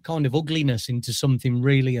turn that kind of ugliness into something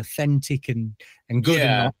really authentic and good.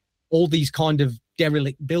 And like, all these kind of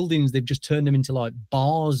derelict buildings, they've just turned them into like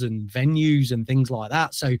bars and venues and things like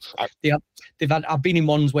that. So I've been in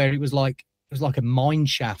ones where it was like a mine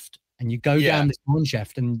shaft, and you go down this mine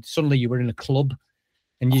shaft and suddenly you were in a club,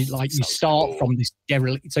 and you start from this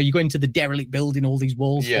derelict. So you go into the derelict building, all these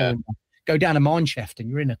walls falling, go down a mine shaft and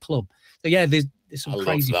you're in a club. So yeah, there's some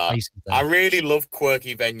crazy places there. I really love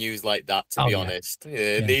quirky venues like that, to be honest.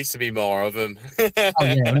 There needs to be more of them.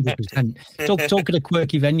 100%. Talking of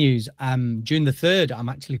quirky venues, June the 3rd, I'm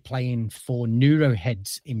actually playing for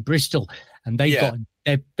Neuroheads in Bristol, and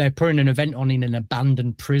they're putting an event on in an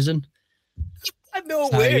abandoned prison. No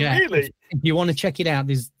way, really? If you want to check it out,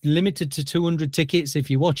 there's limited to 200 tickets.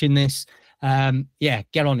 If you're watching this,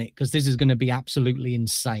 get on it, because this is going to be absolutely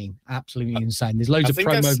insane. There's loads of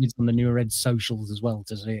promo videos on the Neuroheads socials as well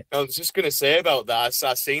to see it. I was just going to say about that,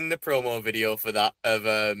 I've seen the promo video for that of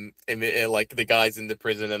like the guys in the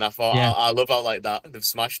prison, and I thought I love how like that they've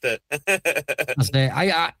smashed it. That's it.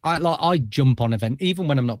 I jump on event, even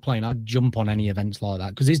when I'm not playing. I jump on any events like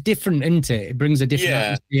that, because it's different, isn't it? It brings a different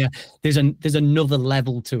atmosphere. There's another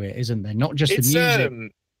level to it, isn't there? Not just the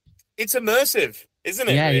music. It's immersive, isn't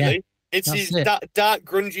it? Really. It's dark,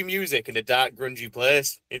 grungy music in a dark, grungy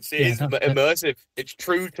place. It is immersive. It's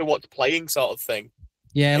true to what's playing, sort of thing.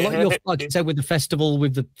 Yeah, like you said, with the festival,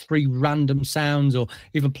 with the 3 random sounds, or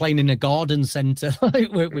even playing in a garden centre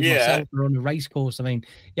with myself, or on a race course. I mean,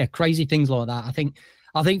 crazy things like that. I think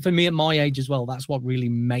I think for me at my age as well, that's what really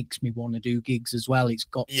makes me want to do gigs as well. It's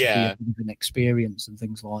got to be a bit of an experience and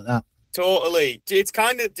things like that. Totally. It's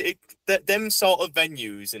kind of them sort of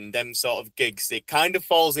venues and them sort of gigs. It kind of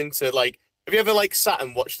falls into like, have you ever like sat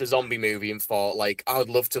and watched a zombie movie and thought like, I would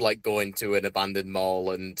love to like go into an abandoned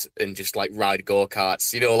mall and just like ride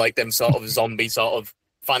go-karts, you know, like them sort of zombie sort of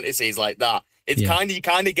fantasies like that. It's you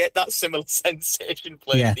kind of get that similar sensation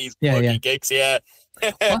playing these gigs. Yeah.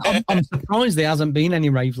 I'm surprised there hasn't been any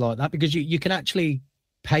raves like that, because you can actually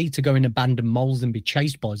pay to go in abandoned malls and be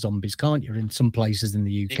chased by zombies, can't you? In some places in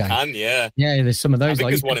the UK. You can, yeah. Yeah, there's some of those. I think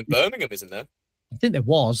there's one in Birmingham, isn't there? I think there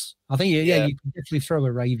was. I think, you can definitely throw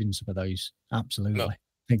a rave in some of those. Absolutely. No. I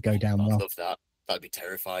think go down well. I love that. That'd be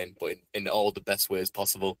terrifying, but in all the best ways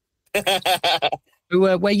possible. So,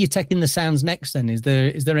 where are you taking the sounds next then? Is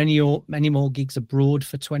there any more gigs abroad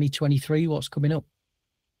for 2023? What's coming up?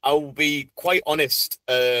 I'll be quite honest.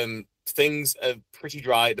 Things are pretty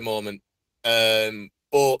dry at the moment.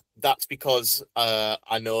 But that's because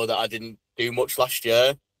I know that I didn't do much last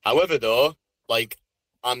year. However, though, like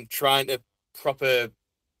I'm trying to proper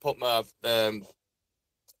put my foot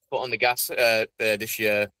on the gas this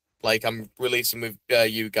year. Like I'm releasing with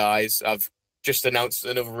you guys. I've just announced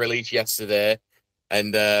another release yesterday,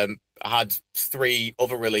 and I had 3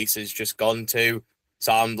 other releases just gone to.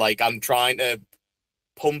 So I'm trying to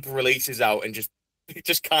pump releases out and just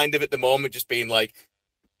kind of at the moment just being like,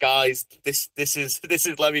 guys, this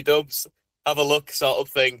is Lemmy Dubs. Have a look, sort of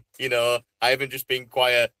thing. You know, I haven't just been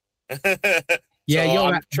quiet.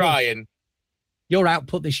 I'm trying. Your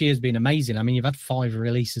output this year has been amazing. I mean, you've had 5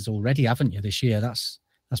 releases already, haven't you? This year, that's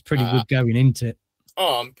pretty good going into it.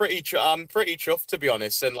 Oh, I'm pretty chuffed, to be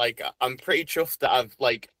honest, and like I'm pretty chuffed that I've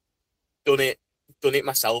like done it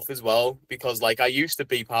myself as well, because like I used to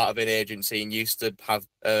be part of an agency and used to have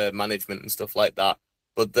management and stuff like that.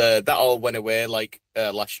 But that all went away like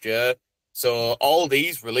last year. So all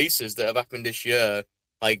these releases that have happened this year,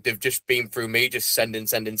 like they've just been through me, just sending,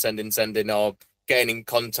 or getting in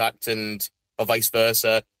contact or vice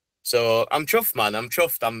versa. So I'm chuffed, man. I'm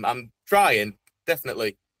chuffed. I'm trying,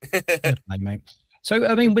 definitely. Definitely, mate. So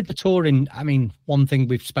I mean, with the touring, I mean, one thing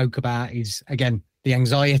we've spoke about is, again, the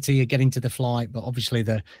anxiety of getting to the flight, but obviously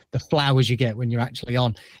the flowers you get when you're actually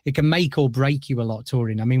on. It can make or break you a lot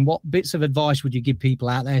touring. I mean, what bits of advice would you give people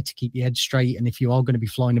out there to keep your head straight? And if you are going to be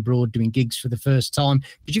flying abroad doing gigs for the first time,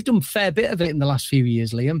 because you've done a fair bit of it in the last few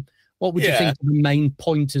years, Liam, what would you think are the main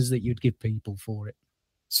pointers that you'd give people for it?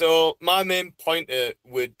 So my main pointer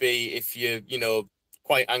would be, if you're,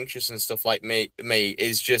 quite anxious and stuff like me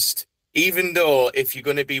is just, even though if you're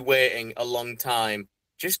going to be waiting a long time,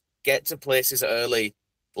 just get to places early,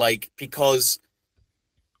 like, because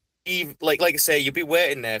even like I say, you'll be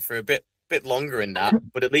waiting there for a bit longer in that,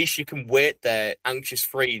 but at least you can wait there anxious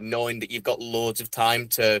free, knowing that you've got loads of time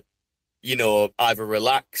to, either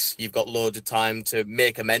relax, you've got loads of time to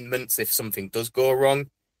make amendments if something does go wrong.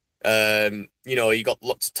 You got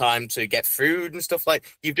lots of time to get food and stuff like.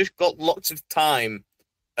 You've just got lots of time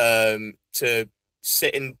to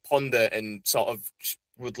sit and ponder and sort of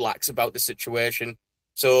relax about the situation.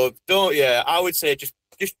 So I would say just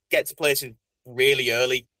get to places really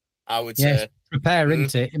early. I would say prepare,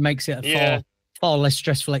 isn't it? It makes it a far less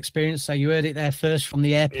stressful experience. So you heard it there first from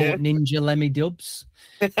the airport ninja, Lemmy Dubs,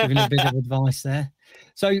 giving a bit of advice there.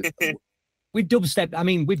 So with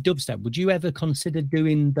dubstep, would you ever consider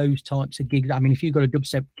doing those types of gigs? I mean, if you got a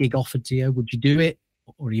dubstep gig offered to you, would you do it,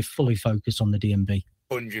 or are you fully focused on the DNB?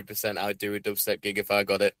 100%, I'd do a dubstep gig if I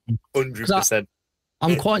got it. 100%.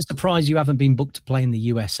 I'm quite surprised you haven't been booked to play in the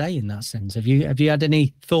USA in that sense. Have you had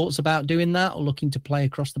any thoughts about doing that, or looking to play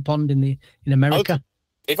across the pond in America?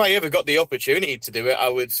 If I ever got the opportunity to do it, I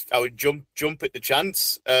would jump at the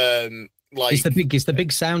chance. It's the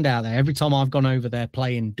big sound out there. Every time I've gone over there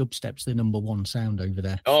playing, dubstep's the number 1 sound over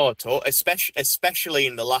there. Oh, especially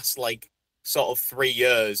in the last sort of 3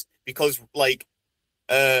 years, because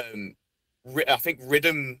I think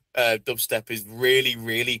rhythm dubstep has really,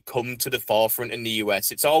 really come to the forefront in the US.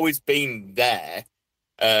 It's always been there,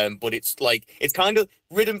 but it's kind of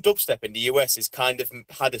rhythm dubstep in the US has kind of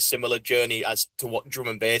had a similar journey as to what drum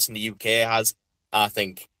and bass in the UK has, I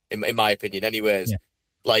think, in my opinion anyways. Yeah.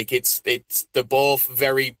 They're both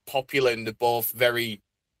very popular and they're both very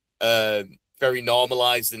very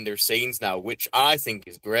normalized in their scenes now, which I think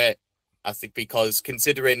is great. I think because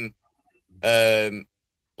considering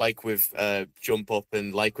like with jump up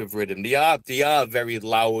and like with rhythm, they are very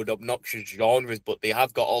loud, obnoxious genres, but they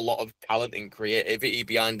have got a lot of talent and creativity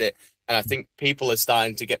behind it. And I think people are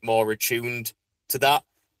starting to get more attuned to that,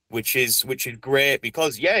 which is great,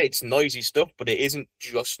 because it's noisy stuff, but it isn't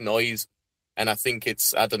just noise. And I think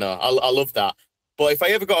I don't know, I love that. But if I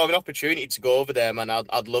ever got an opportunity to go over there, man,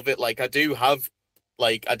 I'd love it. Like I do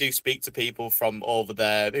speak to people from over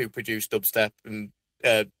there who produce dubstep, and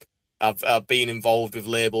I've been involved with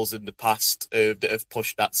labels in the past that have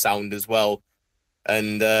pushed that sound as well.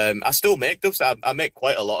 And I still make dubstep. I make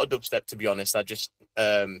quite a lot of dubstep, to be honest. I just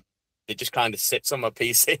it just kind of sits on my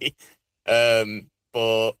PC.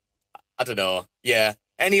 But I don't know. Yeah,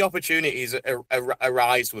 any opportunities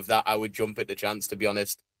arise with that, I would jump at the chance, to be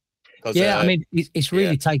honest. Yeah, I mean, it's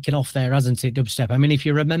really taken off there, hasn't it, dubstep? I mean, if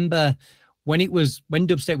you remember when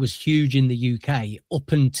dubstep was huge in the UK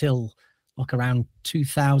up until like around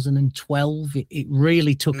 2012, it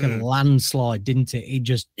really took a landslide, didn't it? It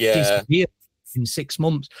just disappeared in 6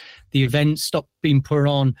 months. The events stopped being put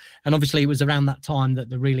on, and obviously it was around that time that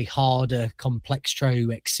the really harder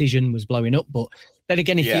Complextro Excision was blowing up. But then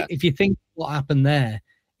again, if you think what happened there,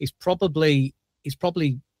 it's probably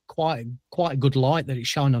quite a good light that it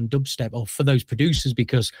shined on dubstep, or for those producers,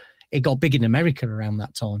 because it got big in America around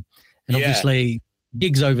that time. And obviously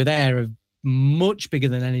gigs over there are much bigger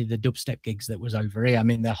than any of the dubstep gigs that was over here. I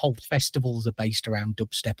mean, the whole festivals are based around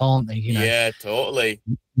dubstep, aren't they? You know? Yeah, totally.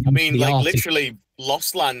 I mean, like literally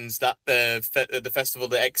Lost Lands, that the festival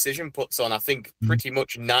that Excision puts on, I think pretty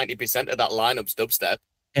much 90% of that lineup's dubstep.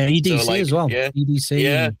 EDC as well. EDC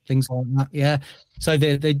and things like that. Yeah. So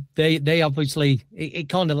they obviously it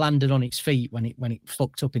kind of landed on its feet when it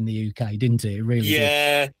fucked up in the UK, didn't it? It really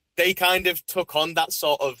did. They kind of took on that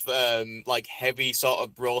sort of like heavy sort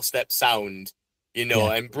of bro step sound, you know,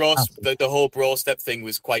 and the whole bro step thing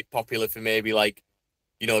was quite popular for maybe like,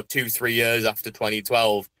 you know, 2-3 years after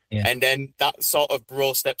 2012. Yeah. And then that sort of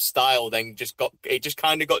bro step style then just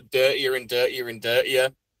kind of got dirtier and dirtier and dirtier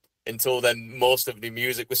until then most of the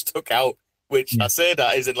music was took out, which I say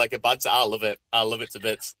that isn't like a bad. I love it. I love it to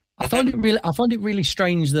bits. I find it really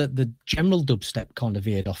strange that the general dubstep kind of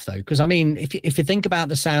veered off, though, because I mean, if you think about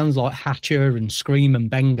the sounds like Hatcher and Scream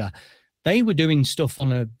and Benga, they were doing stuff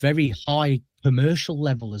on a very high commercial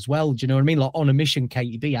level as well. Do you know what I mean? Like On a Mission,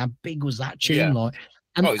 KTB, how big was that tune? Yeah. Like,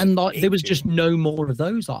 and like there was just no more of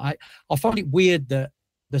those. Like I find it weird that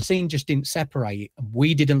the scene just didn't separate.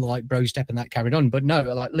 We didn't like bro step and that carried on. But no,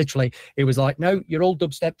 like literally it was like, no, you're all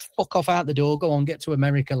dubstep, fuck off out the door, go on, get to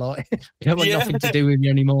America. Like we don't want nothing to do with you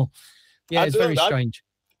anymore. Yeah, it's very strange.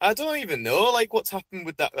 I don't even know like what's happened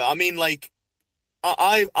with that. I mean, like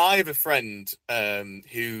I have a friend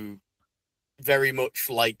who very much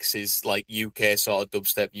likes his like UK sort of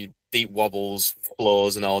dubstep, you deep wobbles,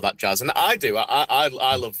 floors and all that jazz. And I do. I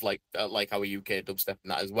love like our UK dubstep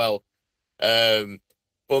and that as well.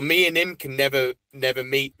 But me and him can never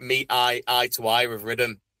meet eye to eye with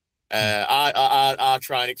rhythm. I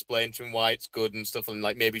try and explain to him why it's good and stuff, and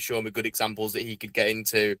like maybe show him good examples that he could get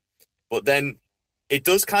into. But then it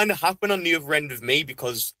does kind of happen on the other end of me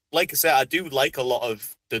because, like I said, I do like a lot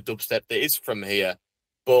of the dubstep that is from here,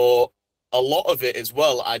 but a lot of it as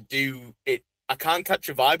well, I can't catch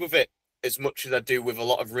a vibe with it as much as I do with a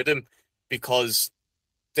lot of rhythm because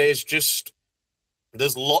there's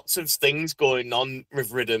lots of things going on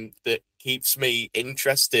with rhythm that keeps me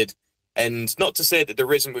interested. And not to say that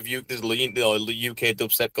there isn't with you, there's UK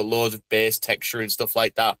dubstep got loads of bass texture and stuff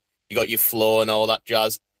like that. You got your flow and all that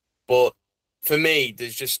jazz. But for me,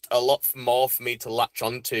 there's just a lot more for me to latch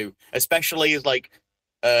onto, especially as like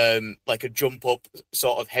a jump up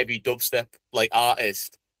sort of heavy dubstep like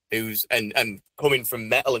artist who's and coming from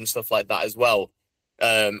metal and stuff like that as well.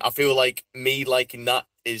 I feel like me liking that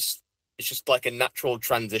it's just like a natural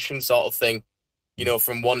transition sort of thing, you know,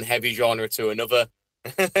 from one heavy genre to another.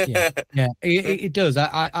 It does.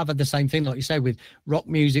 I've had the same thing, like you say, with rock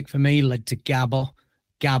music. For me, led to gabba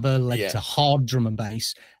led to hard drum and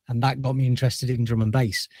bass, and that got me interested in drum and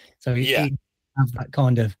bass. So it has that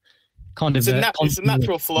kind of it's a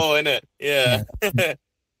natural flow, isn't it? Yeah.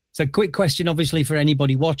 So quick question, obviously, for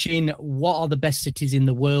anybody watching, what are the best cities in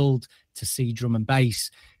the world to see drum and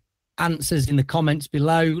bass? Answers in the comments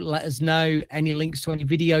below. Let us know. Any links to any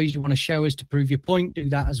videos you want to show us to prove your point, do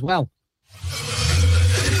that as well.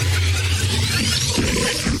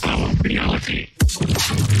 Reality.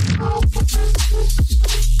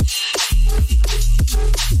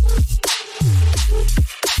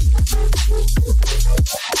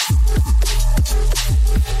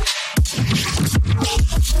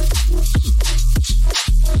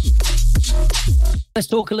 Let's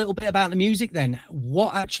talk a little bit about the music then.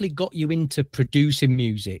 What actually got you into producing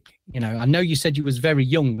music? You know, I know you said you was very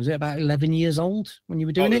young. Was it about 11 years old when you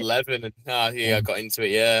were doing it? 11. I got into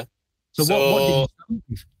it, yeah. So what did you start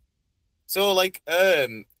with? So, like,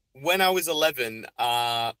 when I was 11,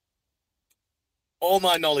 all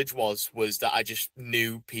my knowledge was that I just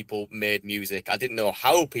knew people made music. I didn't know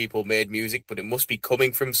how people made music, but it must be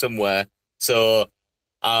coming from somewhere. So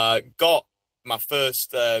I got my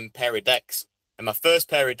first pair of decks, and my first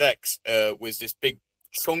pair of decks was this big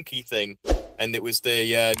chunky thing, and it was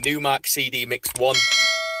the Numark CD Mix 1.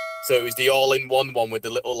 So it was the all-in-one one with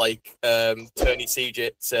the little like turny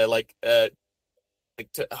CJ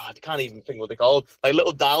I can't even think what they're called. Like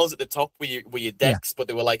little dials at the top with your decks, but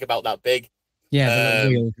they were like about that big. Yeah, the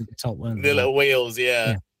little wheels at the top, weren't they? The little wheels,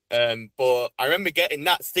 yeah. But I remember getting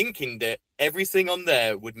that, thinking that everything on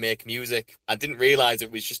there would make music. I didn't realize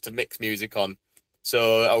it was just to mix music on.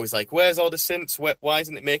 So I was like, "Where's all the synths? Why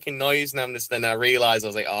isn't it making noise?" And then I realized I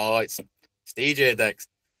was like, "Oh, it's DJ decks."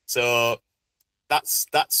 So that's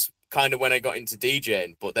kind of when I got into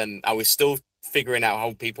DJing. But then I was still figuring out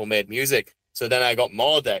how people made music. So then I got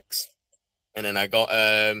more decks, and then I got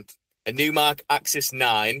a Numark Axis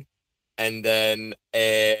 9, and then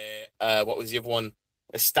what was the other one?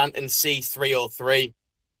 A Stanton C303.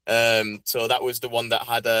 So that was the one that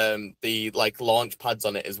had the like launch pads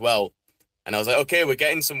on it as well. And I was like, okay, we're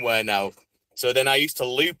getting somewhere now. So then I used to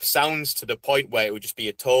loop sounds to the point where it would just be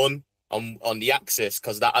a tone on the Axis,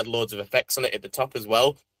 because that had loads of effects on it at the top as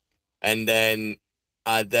well. And then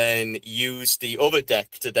I used the other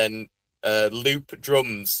deck to then loop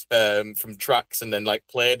drums from tracks and then like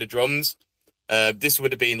play the drums. This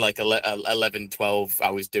would have been like 11, 12. I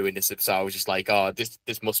was doing this, so I was just like, oh, this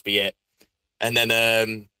must be it. And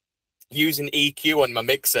then using EQ on my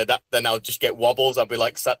mixer, then I'll just get wobbles. I'll be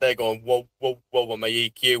like sat there going, whoa, whoa, whoa, on my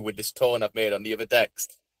EQ with this tone I've made on the other decks.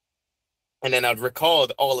 And then I'd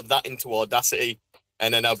record all of that into Audacity,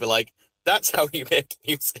 and then I'll be like, that's how you make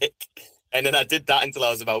music. And then I did that until I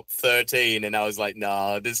was about 13, and I was like,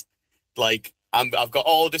 nah, this, like, I've got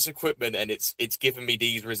all this equipment, and it's giving me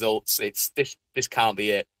these results. This can't be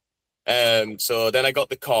it. So then I got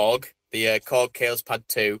the Korg Chaos Pad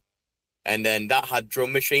 2, and then that had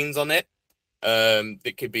drum machines on it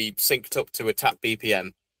that could be synced up to a tap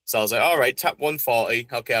BPM. So I was like, all right, tap 140.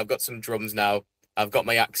 Okay, I've got some drums now. I've got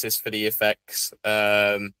my Axis for the effects.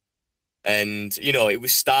 And, you know, it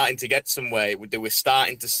was starting to get somewhere. They were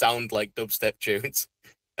starting to sound like dubstep tunes.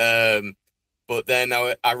 But then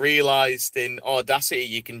I realized in Audacity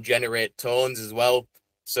you can generate tones as well.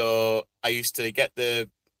 So I used to get the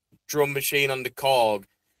drum machine on the Korg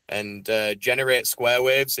and generate square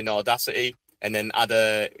waves in Audacity, and then add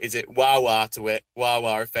wah-wah to it,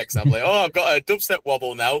 wah-wah effects. I'm like, oh, I've got a dubstep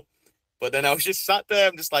wobble now. But then I was just sat there,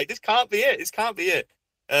 I'm just like, this can't be it. This can't be it.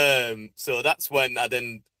 So that's when I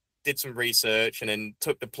then did some research and then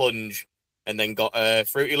took the plunge and then got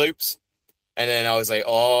Fruity Loops. And then I was like,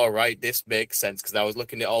 oh, right, this makes sense, because I was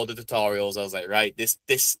looking at all the tutorials. I was like, right, this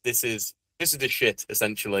is the shit,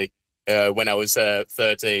 essentially, when I was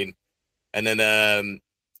 13. And then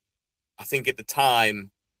I think at the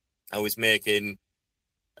time I was making,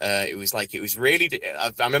 it was really,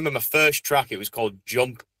 I remember my first track, it was called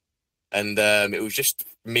Jump. And it was just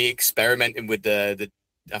me experimenting with the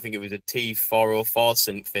I think it was a T404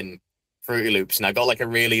 synth in Fruity Loops. And I got like a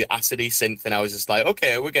really acidy synth, and I was just like,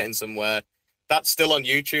 okay, we're getting somewhere. That's still on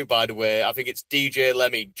YouTube, by the way. I think it's DJ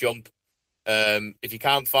Lemmy Jump. If you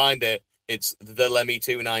can't find it, it's the Lemmy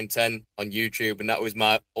 2910 on YouTube, and that was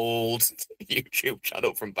my old YouTube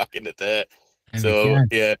channel from back in the day. So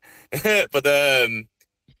yeah, but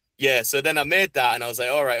yeah. So then I made that, and I was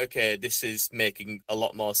like, all right, okay, this is making a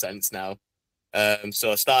lot more sense now.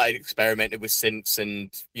 So I started experimenting with synths and,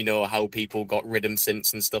 you know, how people got rhythm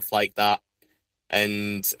synths and stuff like that.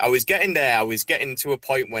 And I was getting there. I was getting to a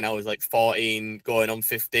point when I was like 14, going on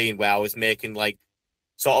 15, where I was making like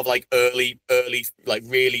sort of like early, like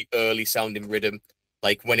really early sounding rhythm,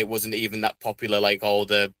 like when it wasn't even that popular, like all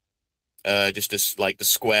the like the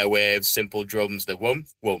square waves, simple drums, the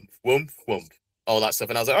whoomp, whoomp, whoomp, whoomp, all that stuff.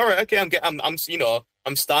 And I was like, all right, okay, I'm you know,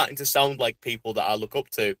 I'm starting to sound like people that I look up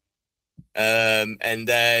to. And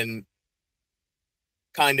then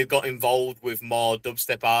kind of got involved with more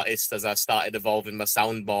dubstep artists as I started evolving my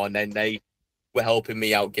sound more, and then they were helping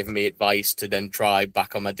me out, giving me advice to then try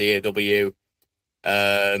back on my DAW.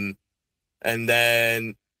 And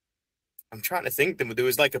then I'm trying to think, there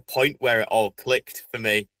was like a point where it all clicked for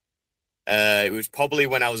me. It was probably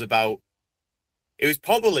when I was about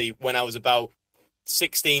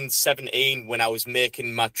 16, 17, when I was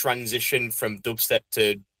making my transition from dubstep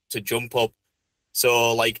to jump up.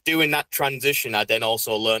 So like doing that transition, I then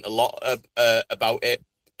also learned a lot about it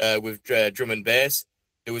with drum and bass.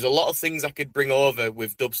 There was a lot of things I could bring over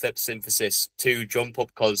with dubstep synthesis to jump up,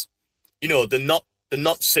 because, you know, they're not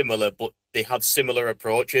similar, but they have similar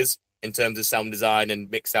approaches in terms of sound design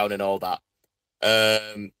and mix sound and all that.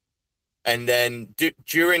 And then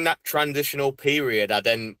during that transitional period, I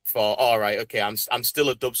then thought, all right, okay, I'm still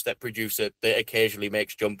a dubstep producer that occasionally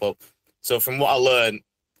makes jump up. So from what I learned,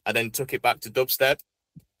 I then took it back to dubstep,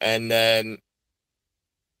 and then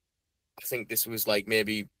I think this was like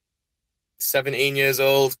maybe 17 years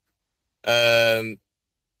old.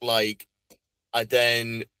 Like I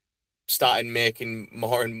then started making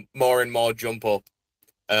more and more jump up.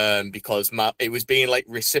 Because it was being like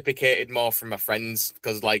reciprocated more from my friends.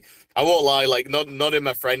 Because like I won't lie, like none of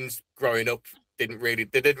my friends growing up didn't really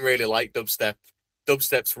like dubstep.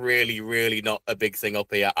 Dubstep's really not a big thing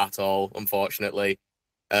up here at all, unfortunately.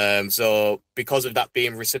 So because of that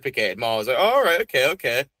being reciprocated more, I was like, all right,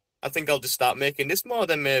 okay. I think I'll just start making this more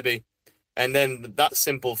then maybe. And then that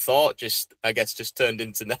simple thought just turned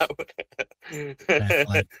into now.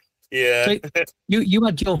 Yeah. So you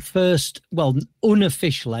had your first, well,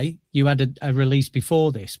 unofficially, you had a release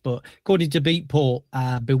before this, but according to Beatport,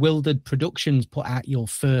 Bewildered Productions put out your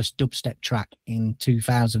first dubstep track in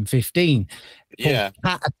 2015. Yeah.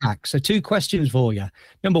 Cat Attack. So 2 questions for you.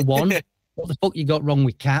 Number 1, what the fuck you got wrong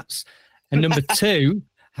with cats? And number 2,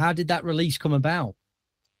 how did that release come about?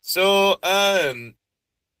 So, I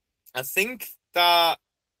think that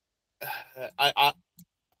I'm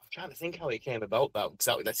trying to think how it came about that,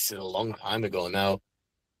 because that's a long time ago now.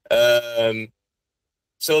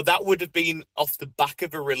 So that would have been off the back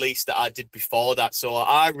of a release that I did before that. So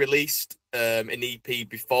I released an EP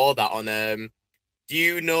before that on do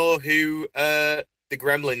you know who the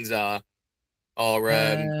Gremlins are? Or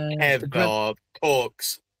Kev or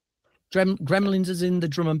Cokes? Gremlins is in the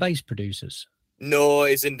drum and bass producers. No,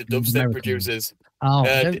 it's in the dubstep producers. Oh,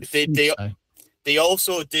 they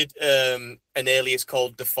also did an alias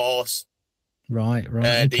called The Force. Right.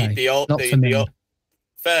 Okay.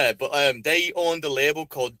 Fair, but they owned a label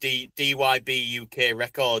called DYB UK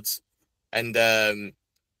Records, and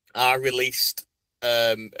I released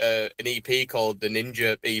an EP called the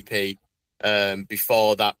Ninja EP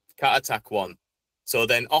before that Cat Attack one. So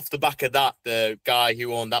then off the back of that, the guy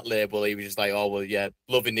who owned that label, he was just like, oh, well, yeah,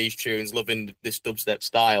 loving these tunes, loving this dubstep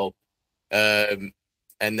style. And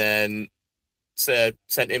then sent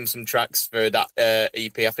him some tracks for that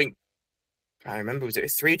EP. I think, I remember, was it a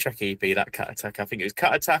 3-track EP, that Cat Attack? I think it was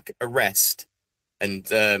Cat Attack, Arrest, and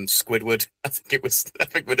Squidward. I think with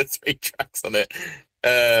the 3 tracks on it.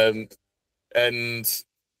 And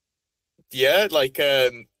yeah, like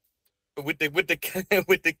with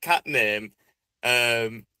the cat name,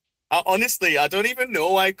 honestly, I don't even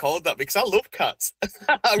know why I called that, because I love cats.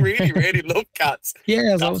 I really love cats.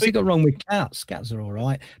 Yeah, what's got wrong with cats? Cats are all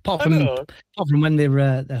right, apart from when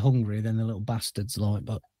they're hungry, then they're little bastards, like.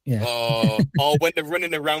 But yeah. Or when they're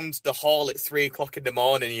running around the hall at 3 o'clock in the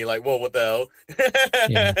morning, you're like, whoa, what the hell?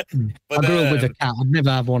 Yeah. But I grew up with a cat. I'd never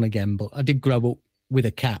have one again, but I did grow up with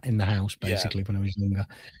a cat in the house, basically, when I was younger.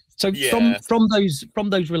 So from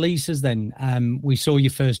those releases, then we saw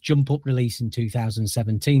your first Jump Up release in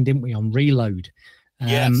 2017, didn't we, on Reload?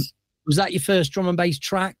 Yes. Was that your first drum and bass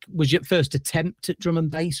track? Was your first attempt at drum and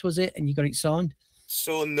bass, was it? And you got it signed?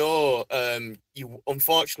 So no,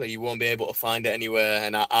 unfortunately you won't be able to find it anywhere,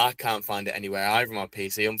 and I can't find it anywhere either on my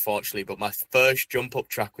PC, unfortunately. But my first Jump Up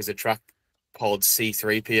track was a track called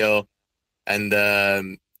C3PO, and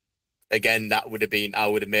again, I would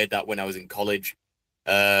have made that when I was in college.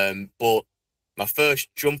 But my first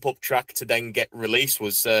Jump Up track to then get released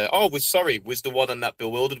was the one on that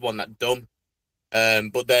Bewildered one, that Dumb.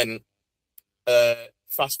 But then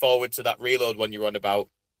fast forward to that Reload one you're on about,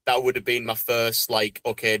 that would have been my first, like,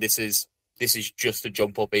 okay, this is just a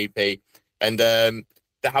Jump Up EP. And the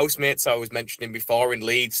housemates I was mentioning before in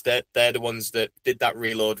Leeds, they're the ones that did that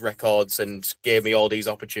Reload Records and gave me all these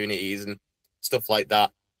opportunities and stuff like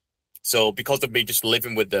that. So because of me just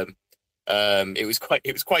living with them, it was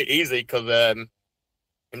quite easy, because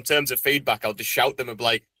in terms of feedback, I'll just shout them and be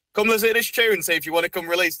like, come listen to this tune, say if you want to come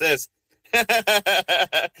release this.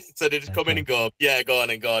 So they just come in and go, yeah, go on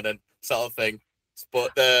and sort of thing.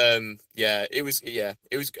 But it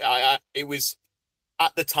was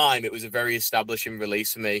at the time, it was a very establishing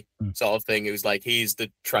release for me, sort of thing. It was like, here's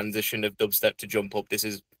the transition of dubstep to Jump Up. This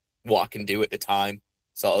is what I can do at the time,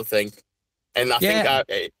 sort of thing. And I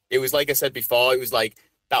think it was, like I said before, it was like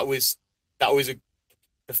that was the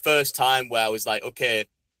first time where I was like, okay,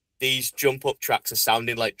 these Jump Up tracks are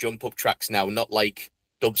sounding like Jump Up tracks now, not like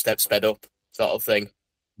dubstep sped up, sort of thing.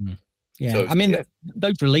 Yeah, so, I mean,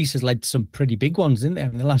 those releases led to some pretty big ones, didn't they?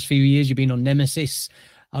 In the last few years, you've been on Nemesis,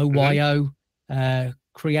 OYO,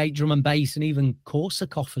 Create Drum and Bass, and even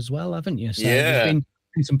Korsakoff as well, haven't you? So there's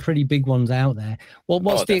been some pretty big ones out there. Well,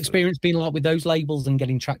 what's the experience been like with those labels and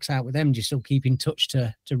getting tracks out with them? Do you still keep in touch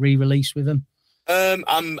to re-release with them?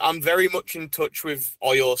 I'm very much in touch with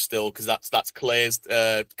Oyo still because that's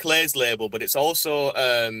Clay's label, but it's also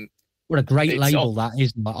What a great it's label that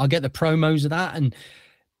is. I get the promos of that, and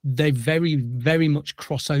they very, very much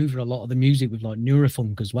cross over a lot of the music with like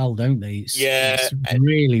Neurofunk as well, don't they? It's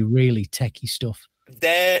really, really techie stuff.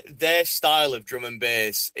 Their style of drum and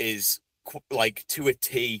bass is like to a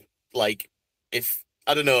T. Like if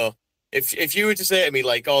I don't know if you were to say to me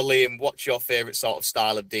like, "Oh, Liam, what's your favorite sort of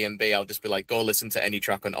style of DNB?" I'll just be like, "Go listen to any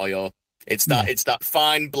track on Oyo." It's that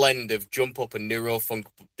fine blend of jump up and Neurofunk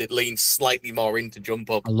that leans slightly more into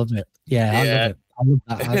jump up. I love it. Yeah. I love it. I love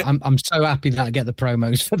that. I'm so happy that I get the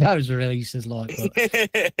promos for those releases. Like, but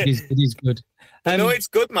it is good. No, it's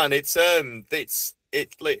good, man. It's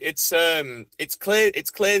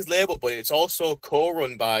Clay's label, but it's also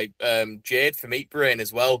co-run by Jade from Eat Brain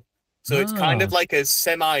as well. So it's kind of like a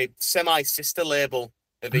semi sister label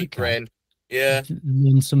of Eat Brain. Yeah,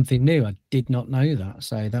 learned something new. I did not know that.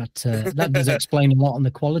 So that does explain a lot on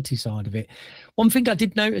the quality side of it. One thing I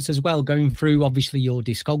did notice as well, going through obviously your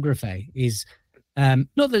discography, is not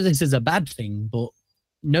that this is a bad thing, but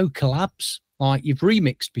no collabs. Like you've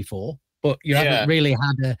remixed before, but you haven't really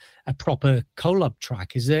had a proper collab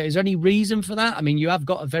track. Is there any reason for that? I mean, you have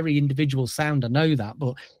got a very individual sound, I know that,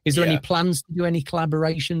 but is there any plans to do any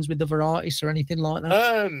collaborations with other artists or anything like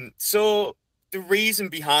that? So the reason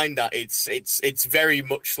behind that, it's very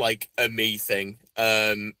much like a me thing.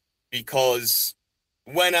 Because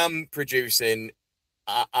when I'm producing,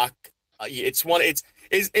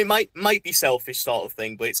 it might be selfish sort of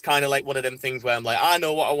thing, but it's kind of like one of them things where I'm like, I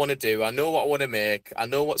know what I want to do, I know what I want to make, I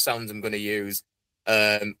know what sounds I'm going to use.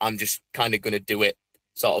 I'm just kind of going to do it,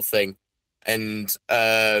 sort of thing. And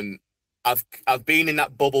I've been in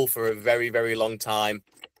that bubble for a very, very long time.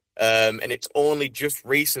 And it's only just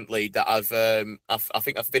recently that I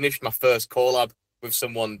think I finished my first collab with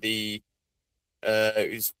someone it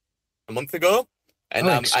was a month ago. And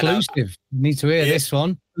exclusive. Need to hear this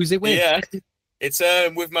one. Who's it with? Yeah, it's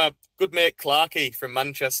with my good mate Clarky from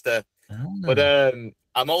Manchester. But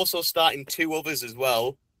I'm also starting 2 others as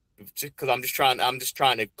well, just because I'm just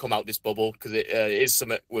trying to come out this bubble because it is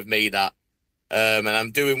something with me that, and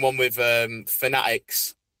I'm doing one with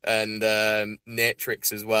Fanatics and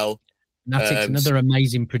Natrix as well. Natrix, another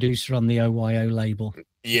amazing producer on the OYO label.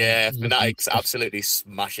 Yeah, Fanatics absolutely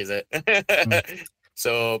smashes it.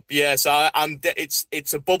 So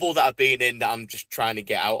it's a bubble that I've been in that I'm just trying to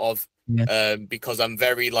get out of. Because I'm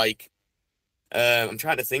very like I'm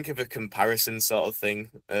trying to think of a comparison sort of thing.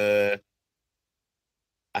 I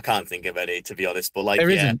can't think of any, to be honest, but like there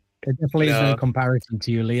isn't. There definitely is no comparison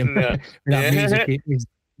to you, Liam. No. That music is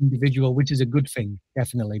individual, which is a good thing,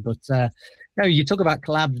 definitely. But no, you talk about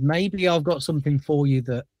collabs. Maybe I've got something for you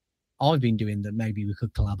that I've been doing that maybe we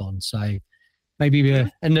could collab on. So maybe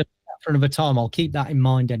and for another time, I'll keep that in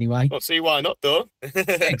mind anyway. I'll see why not, though.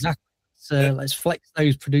 Exactly. So let's flex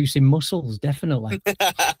those producing muscles, definitely.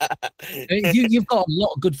 You've got a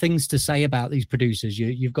lot of good things to say about these producers.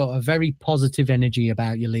 You've got a very positive energy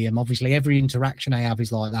about you, Liam. Obviously, every interaction I have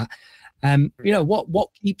is like that. You know, what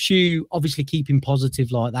keeps you obviously keeping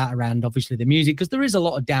positive like that around obviously the music? Because there is a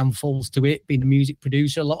lot of downfalls to it, being a music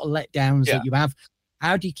producer, a lot of letdowns that you have.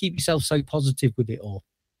 How do you keep yourself so positive with it all?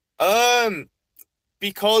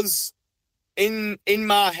 Because in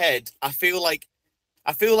my head, I feel like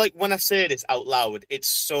when I say this out loud, it's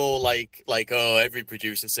so like oh, every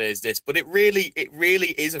producer says this, but it really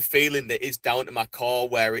is a feeling that is down to my core,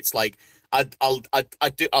 where it's like I'll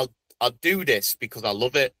do this because I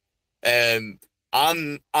love it.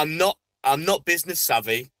 I'm not business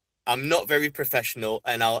savvy. I'm not very professional,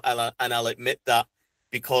 and I'll admit that,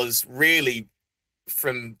 because really,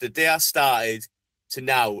 from the day I started to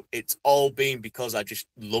now, it's all been because I just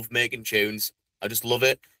love making tunes. I just love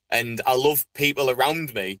it. And I love people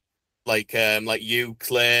around me, like you,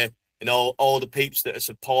 Claire, and all the peeps that are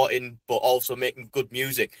supporting, but also making good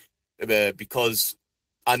music, because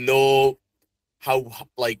I know how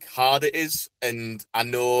hard it is, and I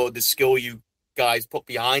know the skill you guys put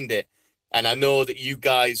behind it, and I know that you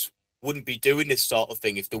guys wouldn't be doing this sort of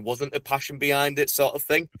thing if there wasn't a passion behind it, sort of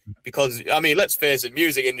thing. Because I mean, let's face it,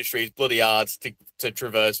 music industry is bloody hard to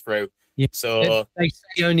traverse through. Yeah, so they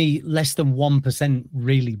say only less than 1%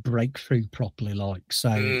 really break through properly. Like,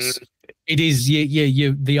 so it is.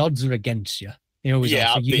 The odds are against you. You know,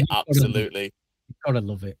 absolutely. You've got to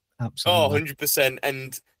love it. Absolutely. 100%.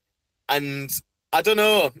 And I don't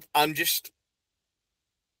know. I'm just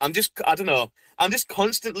I don't know. I'm just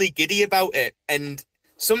constantly giddy about it, and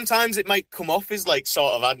sometimes it might come off as like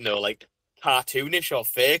sort of, I don't know, like cartoonish or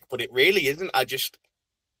fake, but it really isn't. I just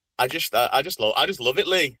love it,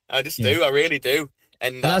 Lee. I just do. I really do.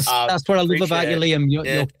 And that's what I love about you,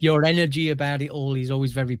 Liam. Your energy about it all is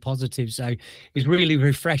always very positive. So it's really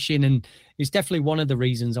refreshing, and it's definitely one of the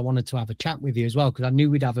reasons I wanted to have a chat with you as well, because I knew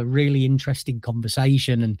we'd have a really interesting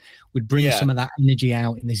conversation and we'd bring some of that energy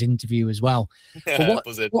out in this interview as well. But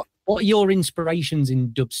what are your inspirations in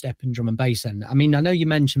dubstep and drum and bass? And I mean, I know you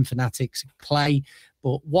mentioned Fanatics, Clay,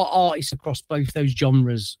 but what artists across both those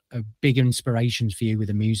genres are big inspirations for you with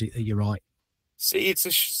the music that you write? See, it's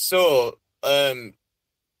a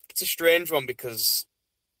strange one, because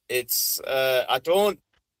it's I don't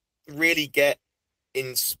really get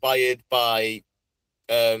inspired by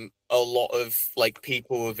a lot of like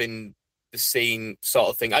people within the scene sort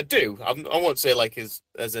of thing. I do. I won't say like as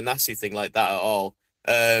a nasty thing like that at all.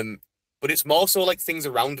 But it's more so like things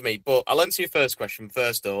around me. But I'll answer your first question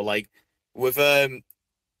first though. Like with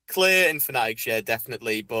Clay and Fanatics, yeah,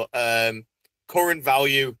 definitely. But Current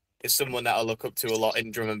Value is someone that I look up to a lot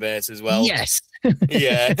in drum and bass as well. Yes.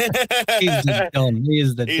 Yeah. He's the Don.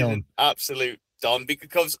 He's an absolute Don.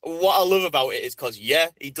 Because what I love about it is because, yeah,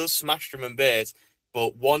 he does smash drum and bass,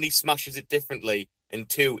 but one, he smashes it differently, and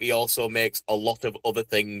two, he also makes a lot of other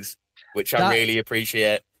things, which I really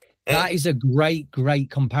appreciate. That is a great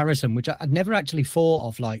comparison, which I'd never actually thought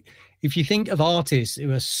of. Like, if you think of artists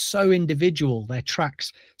who are so individual, their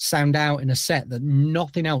tracks sound out in a set that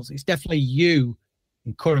nothing else. It's definitely you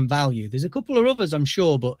in Current Value. There's a couple of others, I'm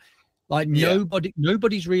sure, but like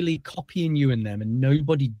nobody's really copying you in them, and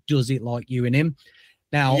nobody does it like you and him.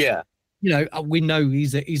 Now, you know, we know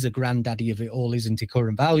he's a granddaddy of it all, isn't he?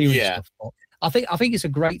 Current Value and stuff. But I think it's a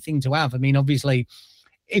great thing to have. I mean, obviously,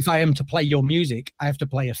 if I am to play your music, I have to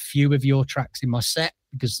play a few of your tracks in my set,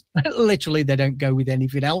 because literally they don't go with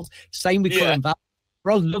anything else. Same with Current Value.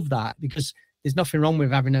 But I love that, because there's nothing wrong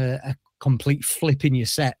with having a complete flip in your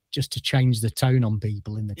set just to change the tone on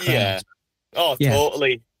people in the crowd. Yeah. Oh,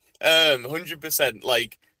 totally. 100%.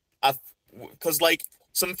 Like, because like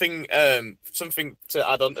something to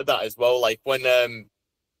add on to that as well. Like when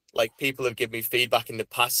like people have given me feedback in the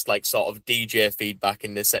past, like sort of DJ feedback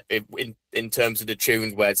in this in terms of the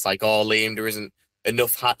tunes, where it's like, oh, Liam, there isn't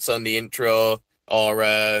enough hats on the intro, or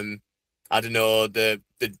I don't know, the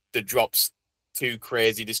drops too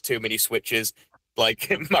crazy, there's too many switches.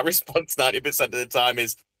 Like my response 90% of the time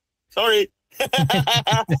is sorry.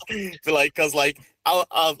 But like, cause like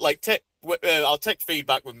I'll take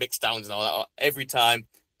feedback with mix downs and all that every time,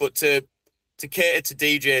 but to cater to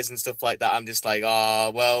DJs and stuff like that, I'm just like,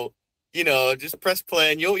 oh, well, you know, just press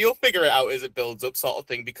play and you'll figure it out as it builds up, sort of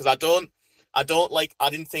thing. Because I don't like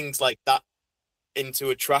adding things like that into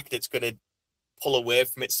a track that's gonna pull away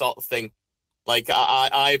from it, sort of thing. Like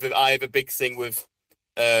I have a big thing with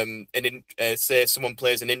say someone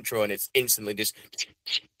plays an intro and it's instantly just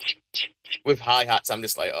with hi-hats. I'm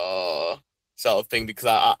just like, oh, sort of thing, because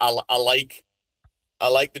I like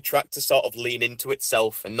the track to sort of lean into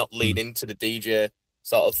itself and not lean into the DJ,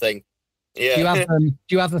 sort of thing. Yeah. Do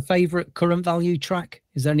you have a favorite Current Value track?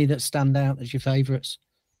 Is there any that stand out as your favorites?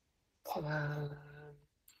 Where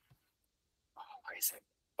is it?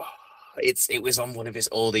 Oh, it was on one of his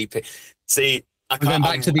old EP. See, we're going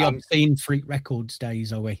back to the Obscene Freak Records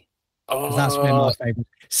days, are we? Oh, that's been my favorite.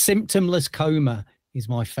 Symptomless Coma is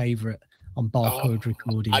my favorite on Barcode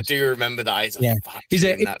Recordings. I do remember that. It's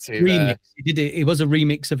remix. It was a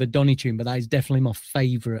remix of a Donny tune, but that is definitely my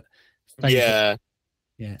favorite. Yeah.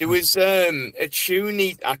 There was a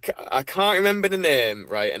tune I can't remember the name,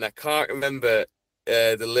 right, and I can't remember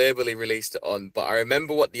the label he released it on, but I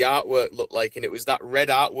remember what the artwork looked like, and it was that red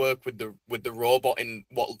artwork with the robot in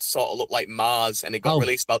what sort of looked like Mars, and it got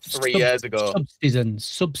released about 3 years ago.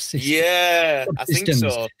 Subsistence. Yeah, I think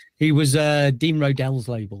so. He was Dean Rodell's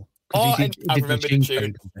label. I remember the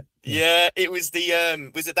tune. Yeah, it was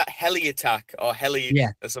the was it that Heli Attack or Heli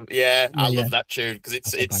or something? Yeah, I love that tune,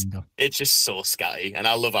 because it's just so scatty, and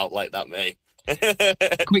I love out like that, mate.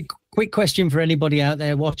 Quick question for anybody out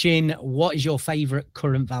there watching: what is your favorite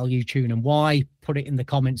Current Value tune and why? Put it in the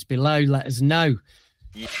comments below. Let us know.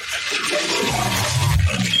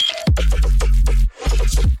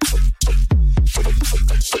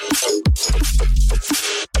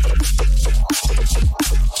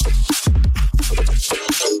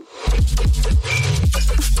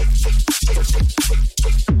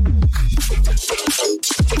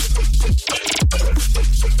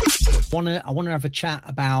 I want to have a chat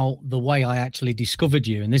about the way I actually discovered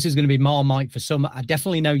you, and this is going to be Marmite for some. I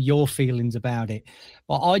definitely know your feelings about it,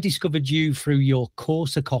 but I discovered you through your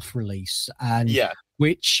Korsakoff release, and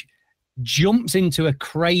which jumps into a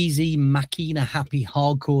crazy Machina happy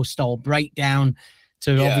hardcore style breakdown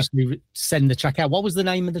to obviously send the track out. What was the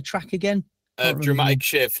name of the track again? Dramatic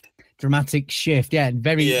Shift. Dramatic shift, yeah,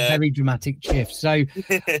 very dramatic shift. So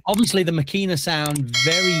obviously the Makina sound,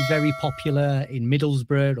 very, very popular in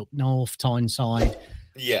Middlesbrough, up north, Tyneside.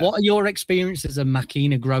 Yeah. What are your experiences of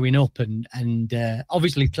Makina growing up, and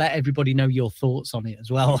obviously let everybody know your thoughts on it as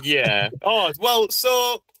well? Yeah. Oh, well,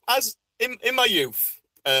 so as in my youth,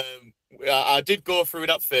 I did go through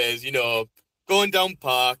that phase, you know, going down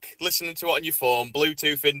park, listening to it on your phone,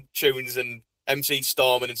 Bluetoothing tunes and MC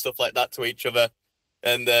storming and stuff like that to each other.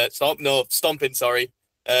 And stomping, sorry.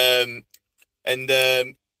 And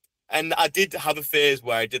I did have a phase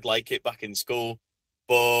where I did like it back in school,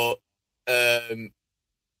 but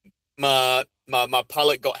my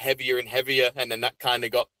palate got heavier and heavier, and then that kind of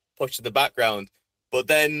got pushed to the background. But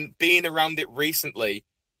then being around it recently,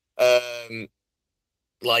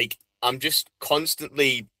 like I'm just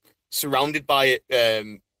constantly surrounded by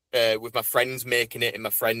it, with my friends making it and my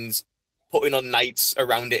friends putting on nights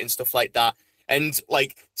around it and stuff like that. And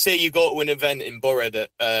like, say you go to an event in Borough that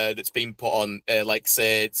that's been put on, like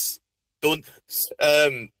say there'll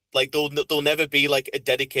never be like a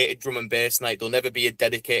dedicated drum and bass night. There'll never be a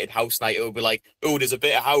dedicated house night. It'll be like, oh, there's a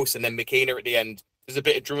bit of house and then Makina at the end. There's a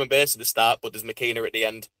bit of drum and bass at the start, but there's Makina at the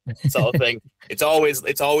end, sort of thing. It's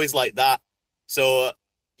always like that. So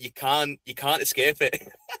you can't escape it.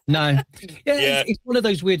 No. Yeah. It's one of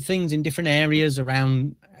those weird things in different areas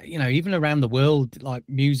around, you know, even around the world, like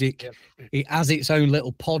music, it has its own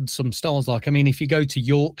little pod, some styles. Like, I mean, if you go to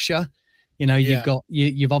Yorkshire, you know,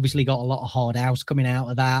 you've obviously got a lot of hard house coming out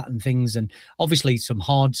of that and things, and obviously some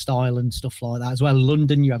hard style and stuff like that as well.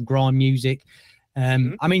 London, you have grime music.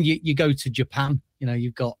 I mean, you go to Japan, you know,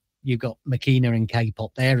 you've got Makina and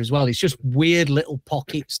K-pop there as well. It's just weird little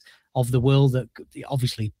pockets of the world that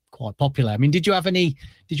obviously quite popular. I mean, did you have any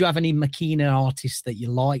Makina artists that you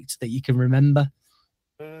liked that you can remember?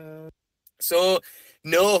 So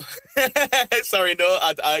no, sorry, no.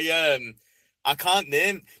 I can't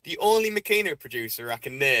name. The only Makina producer I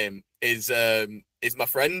can name is my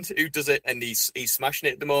friend who does it, and he's smashing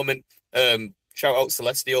it at the moment. Shout out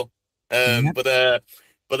Celestial. But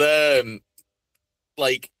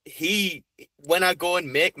like when I go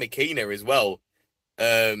and make Makina as well,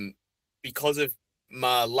 because of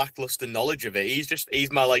my lackluster knowledge of it,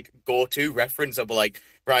 he's my like go-to reference. I'll be like,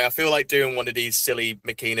 right, I feel like doing one of these silly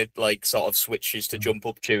Makina like sort of switches to jump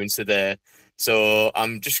up tunes today. So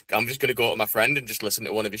I'm just gonna go to my friend and just listen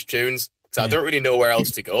to one of his tunes. So I don't really know where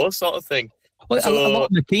else to go, sort of thing. Well, a lot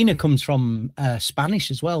of Makina comes from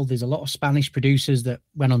Spanish as well. There's a lot of Spanish producers that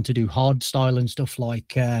went on to do hard style and stuff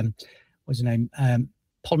like what's his name?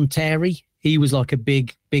 Ponteri. He was like a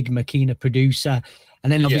big Makina producer.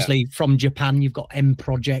 And then obviously from Japan, you've got M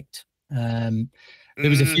Project. There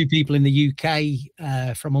was a few people in the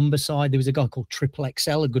UK from Humberside. There was a guy called Triple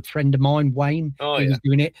XL, a good friend of mine, Wayne, who was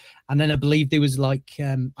doing it. And then I believe there was like,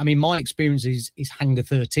 I mean, my experience is Hangar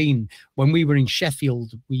 13. When we were in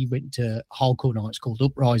Sheffield, we went to hardcore nights called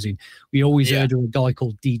Uprising. We always heard of a guy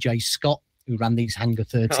called DJ Scott who ran these Hangar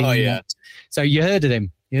 13 nights. So you heard of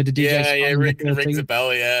him? You heard of DJ Scott? Yeah, rings a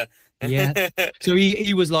bell, yeah. Yeah. So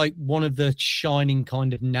he was like one of the shining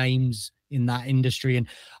kind of names in that industry. And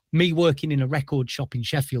me working in a record shop in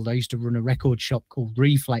Sheffield, I used to run a record shop called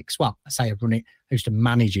Reflex. Well, I say I run it. I used to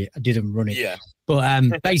manage it. I didn't run it. Yeah.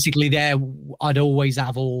 But basically there, I'd always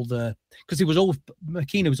have all the, because it was all,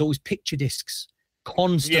 Makina was always picture discs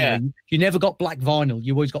constantly. Yeah. You never got black vinyl.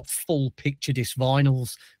 You always got full picture disc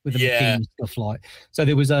vinyls with the Makina stuff like. So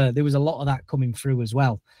there was a lot of that coming through as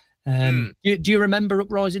well. Do you remember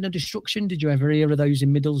Uprising and Destruction? Did you ever hear of those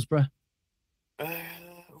in Middlesbrough?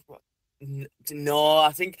 No,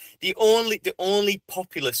 I think the only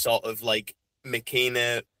popular sort of like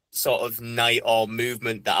Makina sort of night or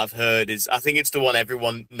movement that I've heard is, I think it's the one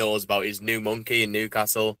everyone knows about, is New Monkey in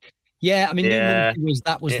Newcastle. Yeah, I mean, New Monkey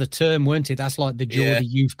was the term, weren't it? That's like the Geordie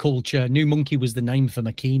youth culture. New Monkey was the name for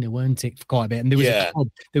Makina, weren't it? For quite a bit, and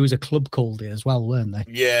there was a club called it as well, weren't they?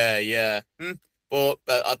 Yeah. But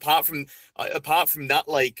apart from that,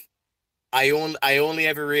 like I only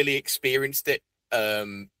ever really experienced it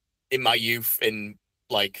in my youth in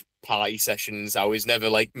like party sessions. I was never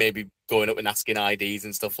like maybe going up and asking IDs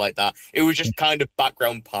and stuff like that. It was just kind of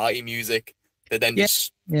background party music that then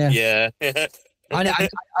I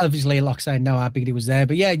obviously, like I say, know how big it was there,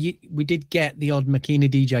 but we did get the odd Makina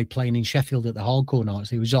DJ playing in Sheffield at the hardcore nights.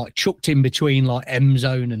 He was like chucked in between like M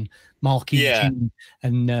Zone and Marky and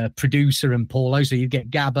producer and Paulo. So you'd get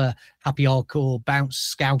Gabba, Happy Hardcore, Bounce,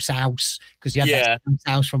 Scouse House, because you had that Scouse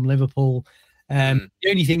House from Liverpool. The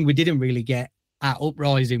only thing we didn't really get at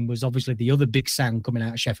Uprising was obviously the other big sound coming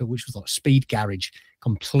out of Sheffield, which was like Speed Garage,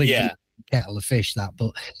 completely kettle of fish that.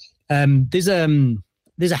 But there's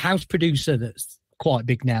a house producer that's quite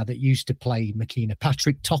big now that used to play Makina.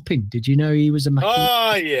 Patrick Topping. Did you know he was a Makina?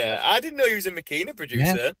 Oh yeah, I didn't know he was a Makina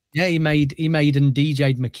producer. Yeah, he made and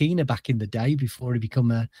DJ'd Makina back in the day before he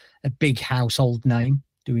become a big household name.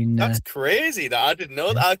 Doing that's crazy that I didn't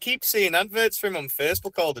know that. I keep seeing adverts for him on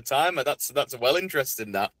Facebook all the time. That's well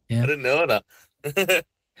interesting that. I didn't know that.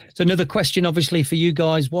 So another question, obviously, for you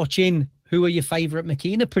guys watching: who are your favourite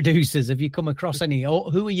Makina producers? Have you come across any,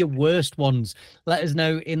 or who are your worst ones? Let us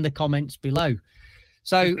know in the comments below.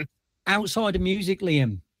 So, outside of music,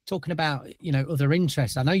 Liam, talking about other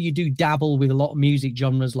interests. I know you do dabble with a lot of music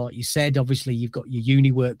genres, like you said. Obviously, you've got your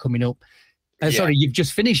uni work coming up. Sorry, you've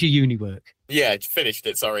just finished your uni work. Yeah, finished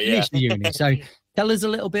it. Sorry, finished the uni. So, tell us a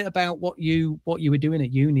little bit about what you were doing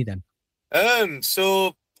at uni then.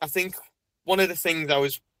 So I think one of the things I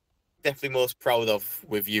was definitely most proud of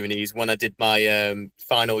with uni is when I did my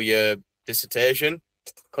final year dissertation,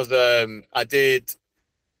 because I did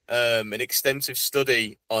an extensive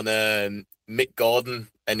study on Mick Gordon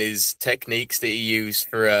and his techniques that he used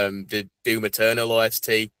for the Doom Eternal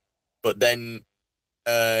OST, but then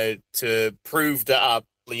to prove that I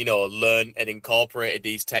learned and incorporated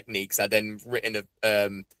these techniques, I then written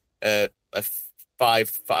I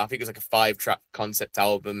think it was like a 5-track concept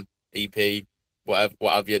album, EP, what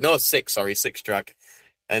have you. No, 6 track.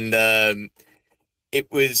 And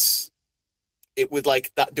it was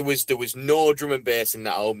like that. There was no drum and bass in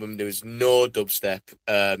that album. There was no dubstep.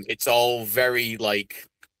 It's all very like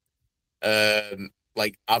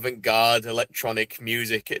avant-garde electronic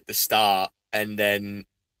music at the start, and then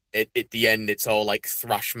at the end it's all like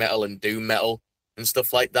thrash metal and doom metal and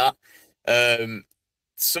stuff like that.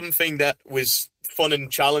 Something that was fun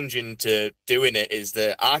and challenging to doing it is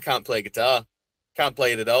that I can't play guitar, can't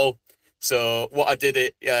play it at all. So what I did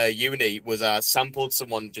at uni was I sampled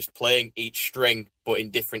someone just playing each string, but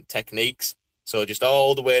in different techniques. So just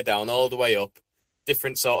all the way down, all the way up,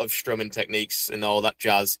 different sort of strumming techniques and all that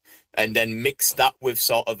jazz, and then mixed that with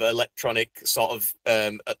sort of electronic sort of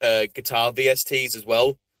guitar VSTs as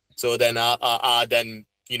well. So then I then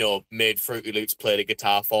made Fruity Loops play the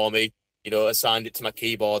guitar for me, assigned it to my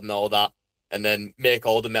keyboard and all that, and then make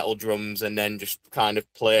all the metal drums, and then just kind of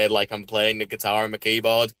play like I'm playing the guitar on my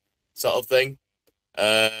keyboard, sort of thing.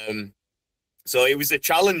 So it was a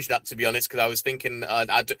challenge, that, to be honest, because I was thinking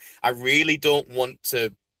I really don't want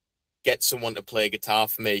to get someone to play guitar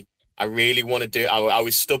for me. I really want to do it. I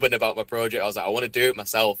was stubborn about my project. I was like, I want to do it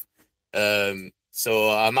myself.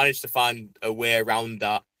 So I managed to find a way around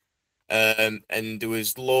that. And there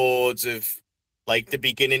was loads of, like, the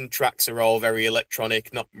beginning tracks are all very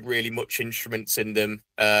electronic, not really much instruments in them.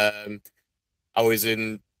 I was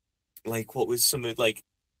in, like, what was some of, like,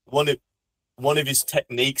 one of his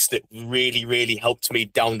techniques that really, really helped me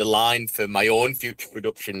down the line for my own future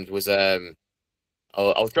productions was,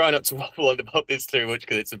 I'll try not to waffle on about this too much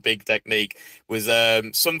because it's a big technique, was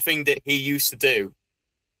something that he used to do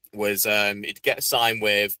was he'd get a sine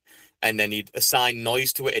wave and then he'd assign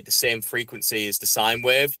noise to it at the same frequency as the sine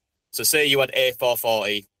wave. So say you had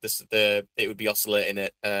A440, it would be oscillating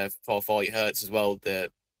at 440 hertz as well, the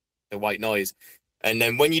white noise. And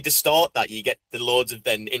then when you distort that, you get the loads of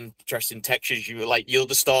then interesting textures. You'll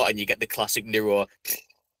distort and you get the classic neuro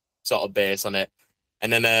sort of bass on it.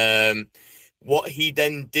 And then what he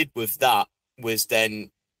then did with that was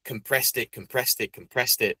then compressed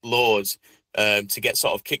it loads to get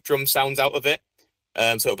sort of kick drum sounds out of it.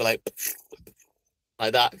 So it'll be like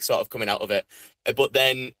that sort of coming out of it. But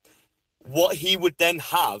then what he would then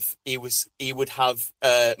have, he would have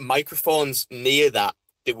microphones near that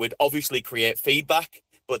would obviously create feedback,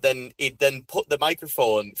 but then he'd then put the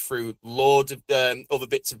microphone through loads of other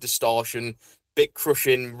bits of distortion, bit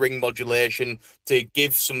crushing, ring modulation to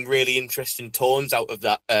give some really interesting tones out of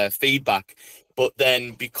that feedback. But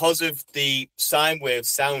then because of the sine wave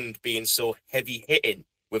sound being so heavy hitting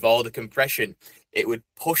with all the compression, it would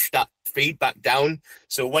push that feedback down.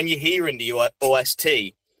 So when you're hearing the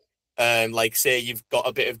OST, like say you've got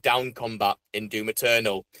a bit of down combat in Doom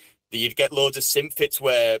Eternal, you'd get loads of synth hits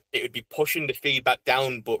where it would be pushing the feedback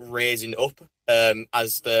down but raising up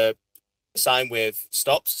as the sine wave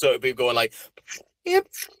stops. So it'd be going like yep,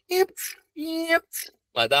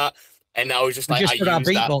 like that. And I was just like, I use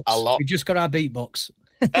that a lot. We just got our beatbox.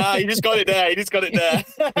 You just got it there. You just got it there.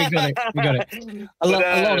 we got it. A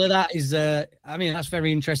lot of that is, I mean, that's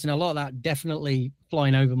very interesting. A lot of that definitely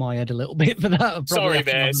flying over my head a little bit for that. Sorry,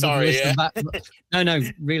 man. Sorry. Yeah. No,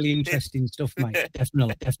 really interesting stuff, mate.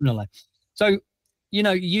 Definitely. So,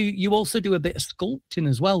 you also do a bit of sculpting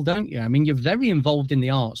as well, don't you? I mean, you're very involved in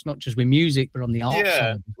the arts, not just with music, but on the art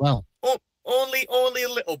side as well. Only a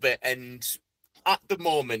little bit. And at the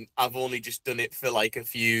moment, I've only just done it for like a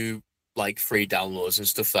few like free downloads and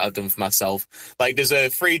stuff that I've done for myself. Like there's a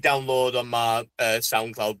free download on my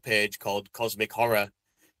SoundCloud page called Cosmic Horror,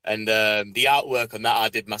 and the artwork on that I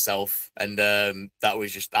did myself, and that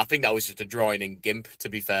was just, I think that was just a drawing in GIMP, to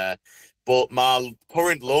be fair. But my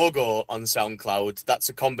current logo on SoundCloud, that's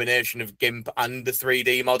a combination of GIMP and the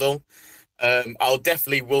 3D model. I'll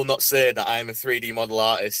definitely will not say that I'm a 3D model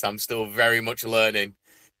artist. I'm still very much learning,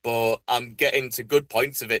 but I'm getting to good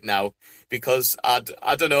points of it now, because I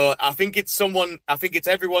don't know. I think it's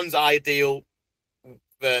everyone's ideal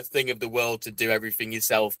thing of the world to do everything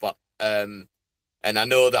yourself. But and I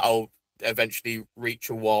know that I'll eventually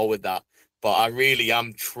reach a wall with that. But I really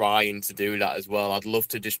am trying to do that as well. I'd love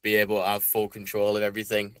to just be able to have full control of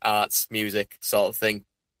everything, arts, music, sort of thing,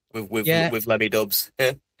 with Lemmy Dubs.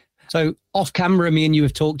 So off camera, me and you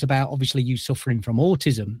have talked about obviously you suffering from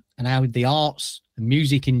autism and how the arts and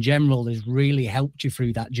music in general has really helped you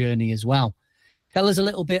through that journey as well. Tell us a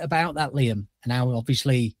little bit about that, Liam, and how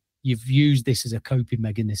obviously you've used this as a coping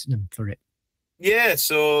mechanism for it. Yeah.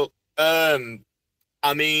 So, I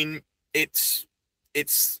mean, it's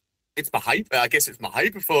my hyper. I guess it's my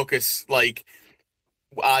hyper focus. Like,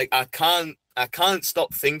 I can't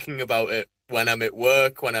stop thinking about it when I'm at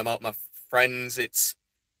work, when I'm out with my friends. It's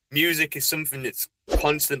music is something that's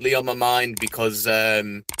constantly on my mind, because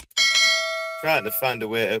trying to find a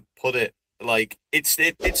way to put it, like it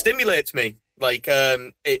stimulates me. Like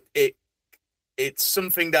it's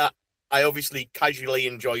something that I obviously casually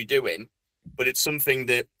enjoy doing, but it's something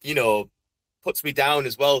that, you know, puts me down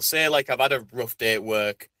as well. Say like I've had a rough day at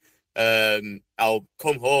work. I'll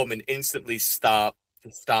come home and instantly start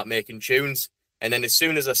making tunes, and then as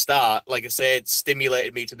soon as I start, like I said, it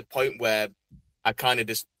stimulated me to the point where I kind of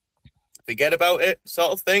just forget about it,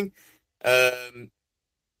 sort of thing.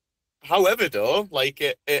 However, though, like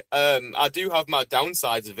I do have my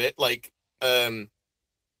downsides of it, like even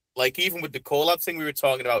with the collab thing we were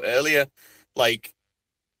talking about earlier, like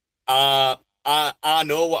I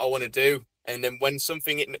know what I want to do, and then when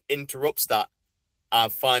something interrupts that, I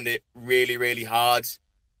find it really, really hard,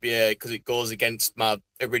 because it goes against my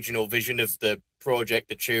original vision of the project,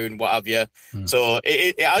 the tune, what have you. So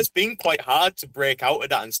it has been quite hard to break out of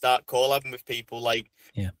that and start collabing with people. Like,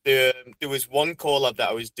 there was one collab that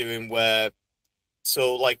I was doing where,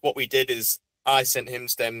 so like what we did is I sent him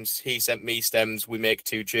stems, he sent me stems, we make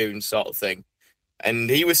 2 tunes, sort of thing. And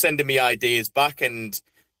he was sending me ideas back, and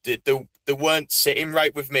they weren't sitting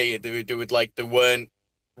right with me. They weren't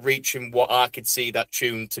reaching what I could see that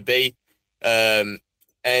tune to be. And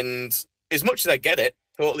as much as I get it,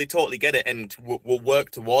 totally get it, and we'll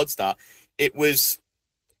work towards that, it was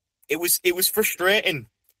frustrating,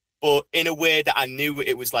 but in a way that I knew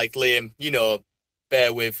it was like, Liam, you know,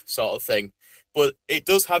 bear with, sort of thing. But it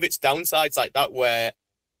does have its downsides like that, where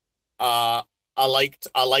I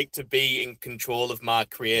like to be in control of my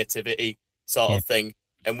creativity, sort of thing.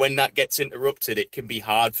 And when that gets interrupted, it can be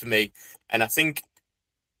hard for me. And I think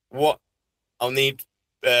what I'll need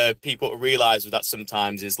people to realize with that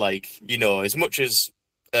sometimes is, like, you know, as much as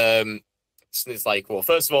it's like, well,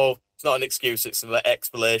 first of all, it's not an excuse, it's an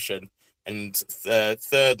explanation. And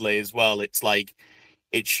thirdly as well, it's like,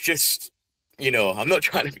 it's just, you know, I'm not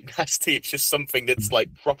trying to be nasty, it's just something that's like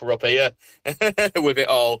proper up here with it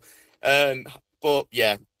all. But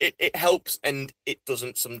yeah, it helps and it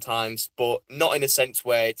doesn't sometimes, but not in a sense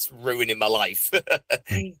where it's ruining my life.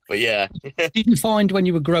 But yeah. Did you find when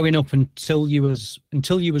you were growing up until you was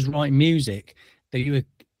writing music that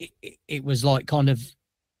it was like kind of,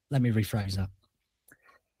 let me rephrase that.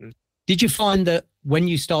 Did you find that when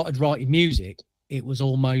you started writing music, it was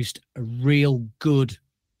almost a real good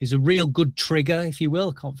trigger, if you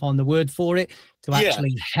will, I can't find the word for it, to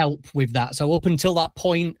actually help with that? So up until that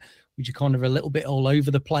point, which you kind of a little bit all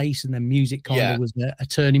over the place, and then music kind of was a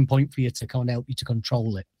turning point for you to kind of help you to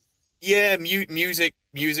control it? Yeah, music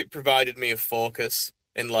provided me a focus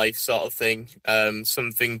in life, sort of thing.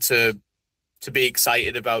 Something to be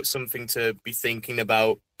excited about, something to be thinking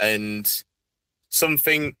about, and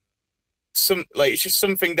it's just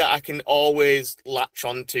something that I can always latch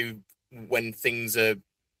onto when things are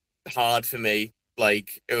hard for me,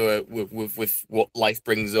 like with what life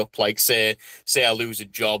brings up. Like say I lose a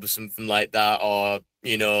job or something like that, or,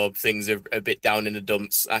 you know, things are a bit down in the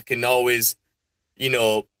dumps, I can always, you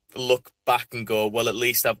know, look back and go, well, at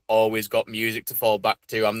least I've always got music to fall back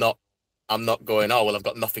to. I'm not going, oh well, I've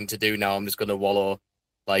got nothing to do now, I'm just going to wallow.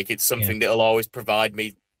 Like, it's something that'll always provide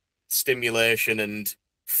me stimulation and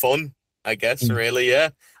fun, I guess. Really,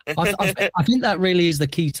 I think that really is the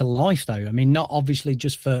key to life, though. I mean, not obviously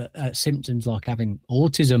just for symptoms like having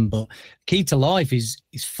autism, but key to life is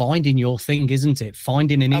finding your thing, isn't it?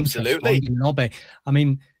 Finding an interest, finding an hobby. I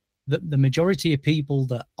mean, the majority of people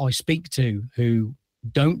that I speak to who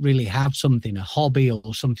don't really have something, a hobby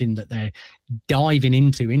or something that they're diving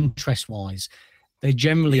into interest-wise, they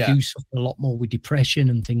generally do suffer a lot more with depression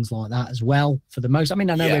and things like that as well. For the most, I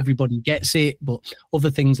mean, I know everybody gets it, but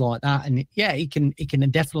other things like that, and it can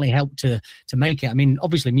definitely help to make it. I mean,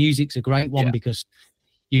 obviously, music's a great one because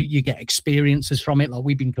you get experiences from it. Like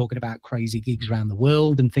we've been talking about crazy gigs around the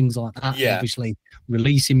world and things like that. Yeah. And obviously,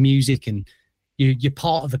 releasing music, and you're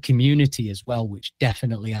part of a community as well, which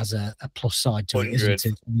definitely has a plus side to 100. it,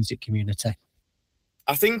 isn't it? The music community.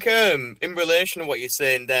 I think in relation to what you're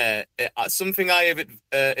saying there, something I have,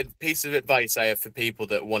 a piece of advice I have for people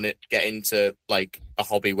that want to get into like a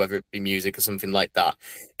hobby, whether it be music or something like that,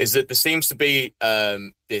 is that there seems to be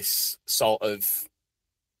this sort of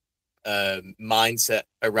mindset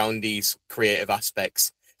around these creative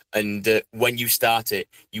aspects. And when you start it,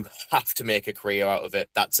 you have to make a career out of it.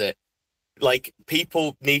 That's it. Like,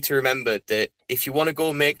 people need to remember that if you want to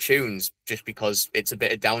go make tunes just because it's a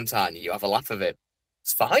bit of downtime and you have a laugh of it,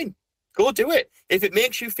 it's fine. Go do it. If it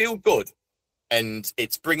makes you feel good and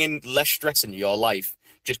it's bringing less stress into your life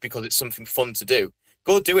just because it's something fun to do,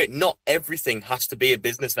 go do it. Not everything has to be a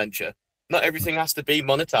business venture. Not everything has to be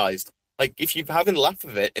monetized. Like, if you're having a laugh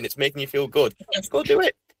of it and it's making you feel good, go do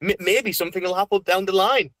it. Maybe something will happen down the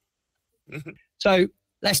line. So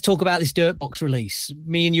let's talk about this Dirtbox release.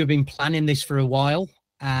 Me and you have been planning this for a while.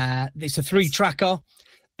 It's a 3-tracker.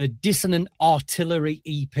 A Dissonant Artillery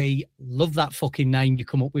EP. Love that fucking name you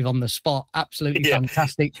come up with on the spot. Absolutely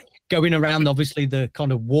fantastic. Going around, obviously, the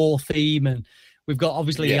kind of war theme. And we've got,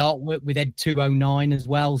 obviously, the artwork with Ed 209 as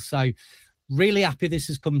well. So really happy this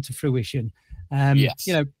has come to fruition. You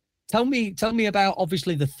know, tell me about,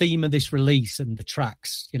 obviously, the theme of this release and the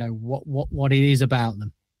tracks. You know, what it is about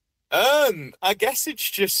them. I guess it's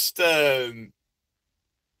just...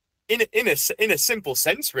 In a simple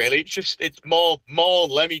sense, really, it's more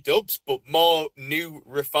Lemmy Dubs, but more new,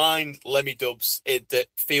 refined Lemmy Dubs. That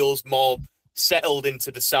feels more settled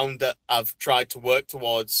into the sound that I've tried to work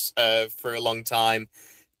towards for a long time,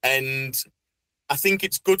 and I think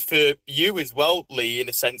it's good for you as well, Lee, in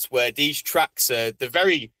a sense where these tracks they're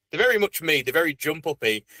very much me. They're very jump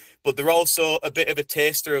uppy, but they're also a bit of a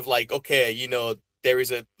taster of like, okay, you know, there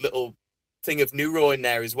is a little thing of neuro in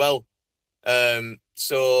there as well.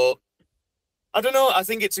 So I don't know. I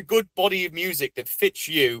think it's a good body of music that fits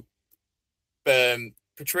you,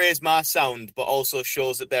 portrays my sound, but also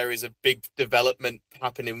shows that there is a big development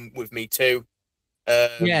happening with me too.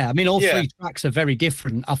 I mean, all 3 tracks are very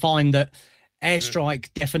different. I find that Airstrike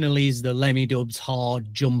definitely is the Lemmy Dubs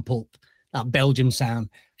hard jump up, that Belgian sound.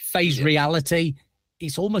 Phase Reality,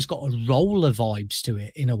 it's almost got a roller vibes to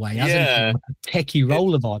it in a way, hasn't it? Like techie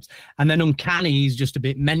roller vibes. And then Uncanny is just a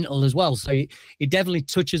bit mental as well. So it definitely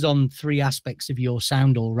touches on 3 aspects of your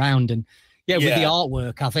sound all round. And with the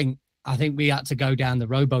artwork, I think we had to go down the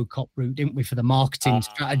RoboCop route, didn't we, for the marketing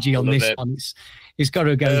strategy on this one. It's got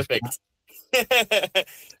to go. Perfect.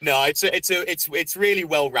 No, it's really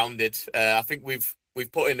well rounded. I think we've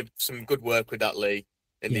put in some good work with that, Lee,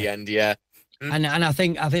 in the end. Yeah. And I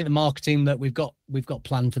think the marketing that we've got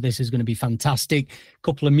planned for this is going to be fantastic.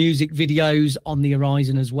 Couple of music videos on the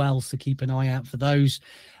horizon as well, so keep an eye out for those.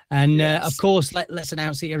 And of course, let's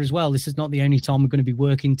announce it here as well. This is not the only time we're going to be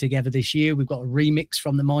working together this year. We've got a remix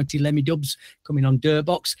from the mighty Lemmy Dubs coming on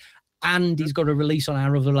Dirtbox, and he's got a release on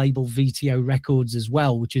our other label, VTO Records, as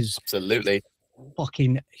well, which is absolutely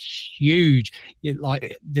fucking huge.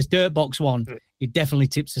 Like this Dirtbox one, it definitely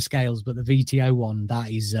tips the scales, but the VTO one, that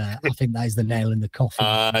is I think that is the nail in the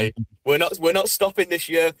coffin. We're not stopping this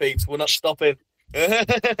year, peeps. We're not stopping.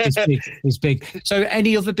 It's big. So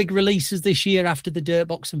any other big releases this year after the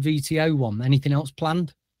Dirtbox and VTO one? Anything else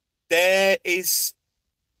planned? There is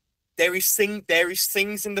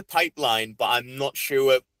things in the pipeline, but I'm not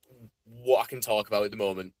sure what I can talk about at the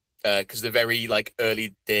moment. Because they're very like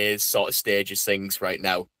early days sort of stages things right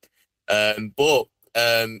now. But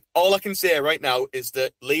all I can say right now is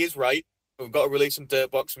that Lee is right. We've got to release some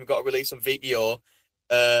Dirtbox. We've got to release some VTO.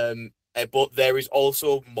 But there is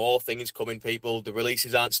also more things coming, people. The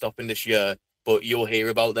releases aren't stopping this year, but you'll hear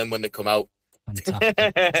about them when they come out.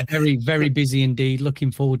 Fantastic. Very, very busy indeed.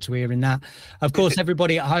 Looking forward to hearing that. Of course,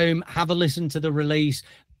 everybody at home, have a listen to the release.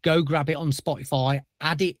 Go grab it on Spotify,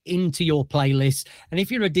 add it into your playlist. And if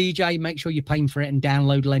you're a DJ, make sure you're paying for it and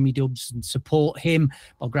download Lemmy Dubs and support him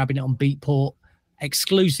by grabbing it on Beatport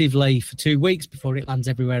exclusively for 2 weeks before it lands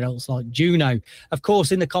everywhere else like Juno. Of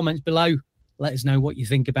course, in the comments below, let us know what you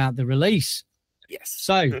think about the release. Yes.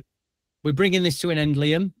 So we're bringing this to an end,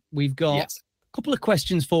 Liam. We've got a couple of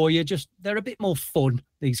questions for you. Just they're a bit more fun.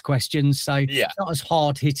 these questions. So Yeah. it's not as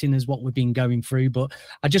hard hitting as what we've been going through. But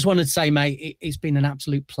I just wanted to say, mate, it's been an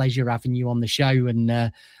absolute pleasure having you on the show.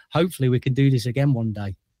 And hopefully we can do this again one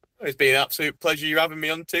day. It's been an absolute pleasure you having me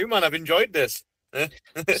on too, man. I've enjoyed this.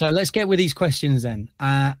 So let's get with these questions then.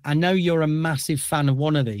 I know you're a massive fan of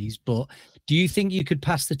one of these, but do you think you could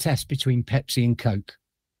pass the test between Pepsi and Coke?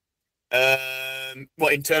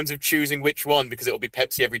 What, in terms of choosing which one? Because it'll be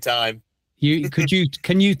Pepsi every time.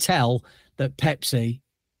 Can you tell that Pepsi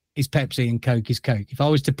is Pepsi and Coke is Coke? If I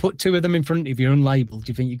was to put two of them in front of you unlabeled,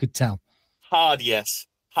 do you think you could tell? Hard yes.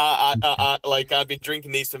 Like I've been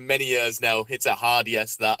drinking these for many years now. It's a hard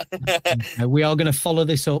yes, that. We are going to follow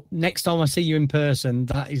this up. Next time I see you in person,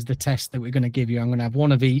 that is the test that we're going to give you. I'm going to have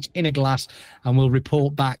one of each in a glass and we'll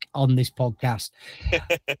report back on this podcast.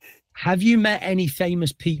 Have you met any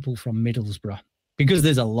famous people from Middlesbrough? Because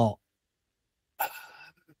there's a lot.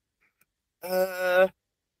 The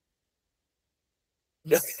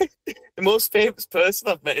most famous person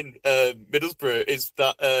I've met in Middlesbrough is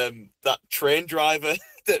that train driver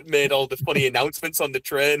that made all the funny announcements on the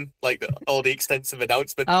train, like all the extensive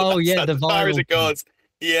announcements. Oh, yeah, the as far as viral it goes.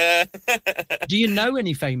 Yeah. Do you know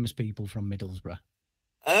any famous people from Middlesbrough?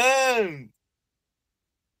 I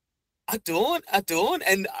don't.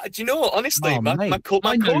 And do you know, honestly, Oh, my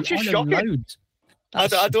culture's shocking. Loads.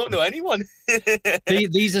 I don't know anyone.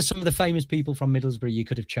 These are some of the famous people from Middlesbrough you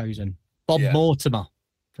could have chosen. Bob Mortimer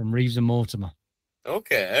from Reeves and Mortimer.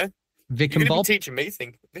 Okay. Vic You're and Bob. Be teaching me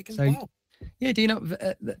things. Vic and Bob. Yeah, do you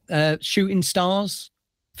know Shooting Stars?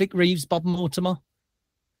 Vic Reeves, Bob Mortimer.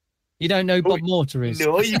 You don't know who Bob Mortimer is?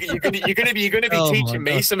 No, you're gonna be teaching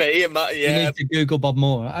me some Ian. Yeah. You need to Google Bob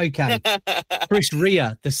Mortimer. Okay. Chris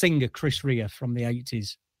Rea, the singer Chris Rea from the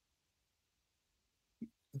 80s.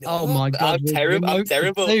 No, oh my God! I'm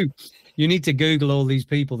terrible. You need to Google all these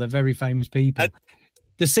people. They're very famous people.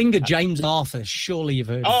 The singer James Arthur. Surely you've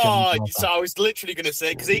heard of James Arthur. So I was literally going to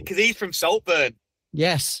say because he's from Saltburn.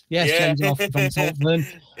 Yes, James Arthur from Saltburn.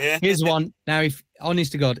 Yeah. Here's one. Now, if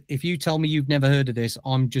honest to God, if you tell me you've never heard of this,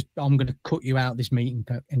 I'm going to cut you out of this meeting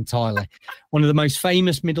entirely. One of the most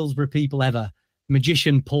famous Middlesbrough people ever,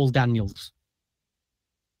 magician Paul Daniels.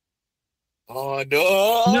 Oh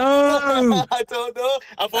no! No, I don't know.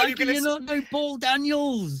 I thought you were going to not know Paul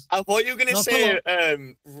Daniels. I thought you were going to say,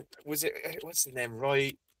 was it? What's the name?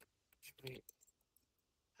 Roy.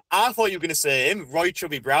 I thought you were going to say him, Roy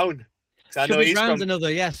Chubby Brown. Chubby Brown's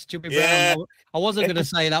another, yes, Chubby Brown. I wasn't going to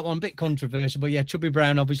say that one, a bit controversial, but yeah, Chubby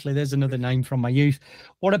Brown. Obviously, there's another name from my youth.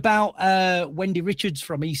 What about Wendy Richards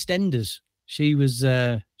from EastEnders? She was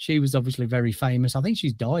obviously very famous. I think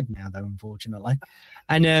she's died now, though, unfortunately.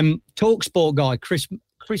 And TalkSport guy Chris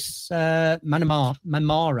Mamara.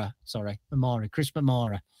 Chris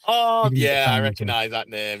Mamara. Oh yeah, I recognise that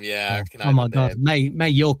name. Yeah, oh my God, mate,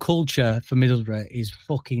 your culture for Middlesbrough is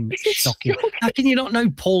fucking shocking. How can you not know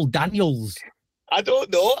Paul Daniels? I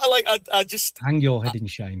don't know. I just hang your head in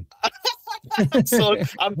shame. So,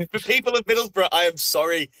 for people of Middlesbrough, I am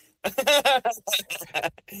sorry.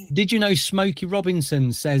 Did you know Smokey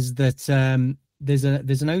Robinson says that there's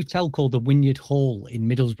an hotel called the Wynyard Hall in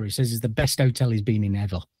Middlesbrough? He says it's the best hotel he's been in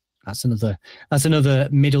ever. That's another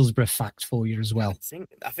Middlesbrough fact for you as well.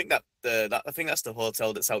 I think that's the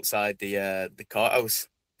hotel that's outside the courthouse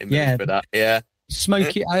in Middlesbrough. Yeah.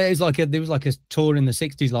 Smokey, there was like a tour in the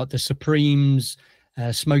 60s, like the Supremes,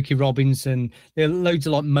 Smokey Robinson. There are loads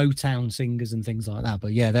of like Motown singers and things like that.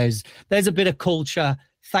 But yeah, there's a bit of culture.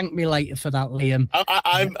 Thank me later for that, Liam.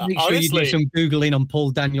 I'm Make sure honestly, you do some Googling on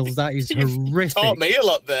Paul Daniels. That is horrific. You've taught me a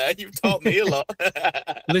lot there. You've taught me a lot.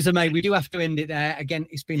 Listen, mate, we do have to end it there. Again,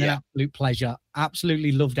 it's been an absolute pleasure.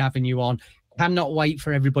 Absolutely loved having you on. Cannot wait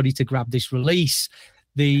for everybody to grab this release.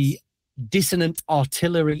 The Dissonant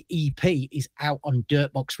Artillery EP is out on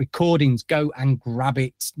Dirtbox Recordings. Go and grab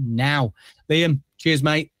it now. Liam, cheers,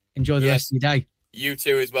 mate. Enjoy the rest of your day. You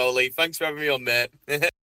too as well, Lee. Thanks for having me on, mate.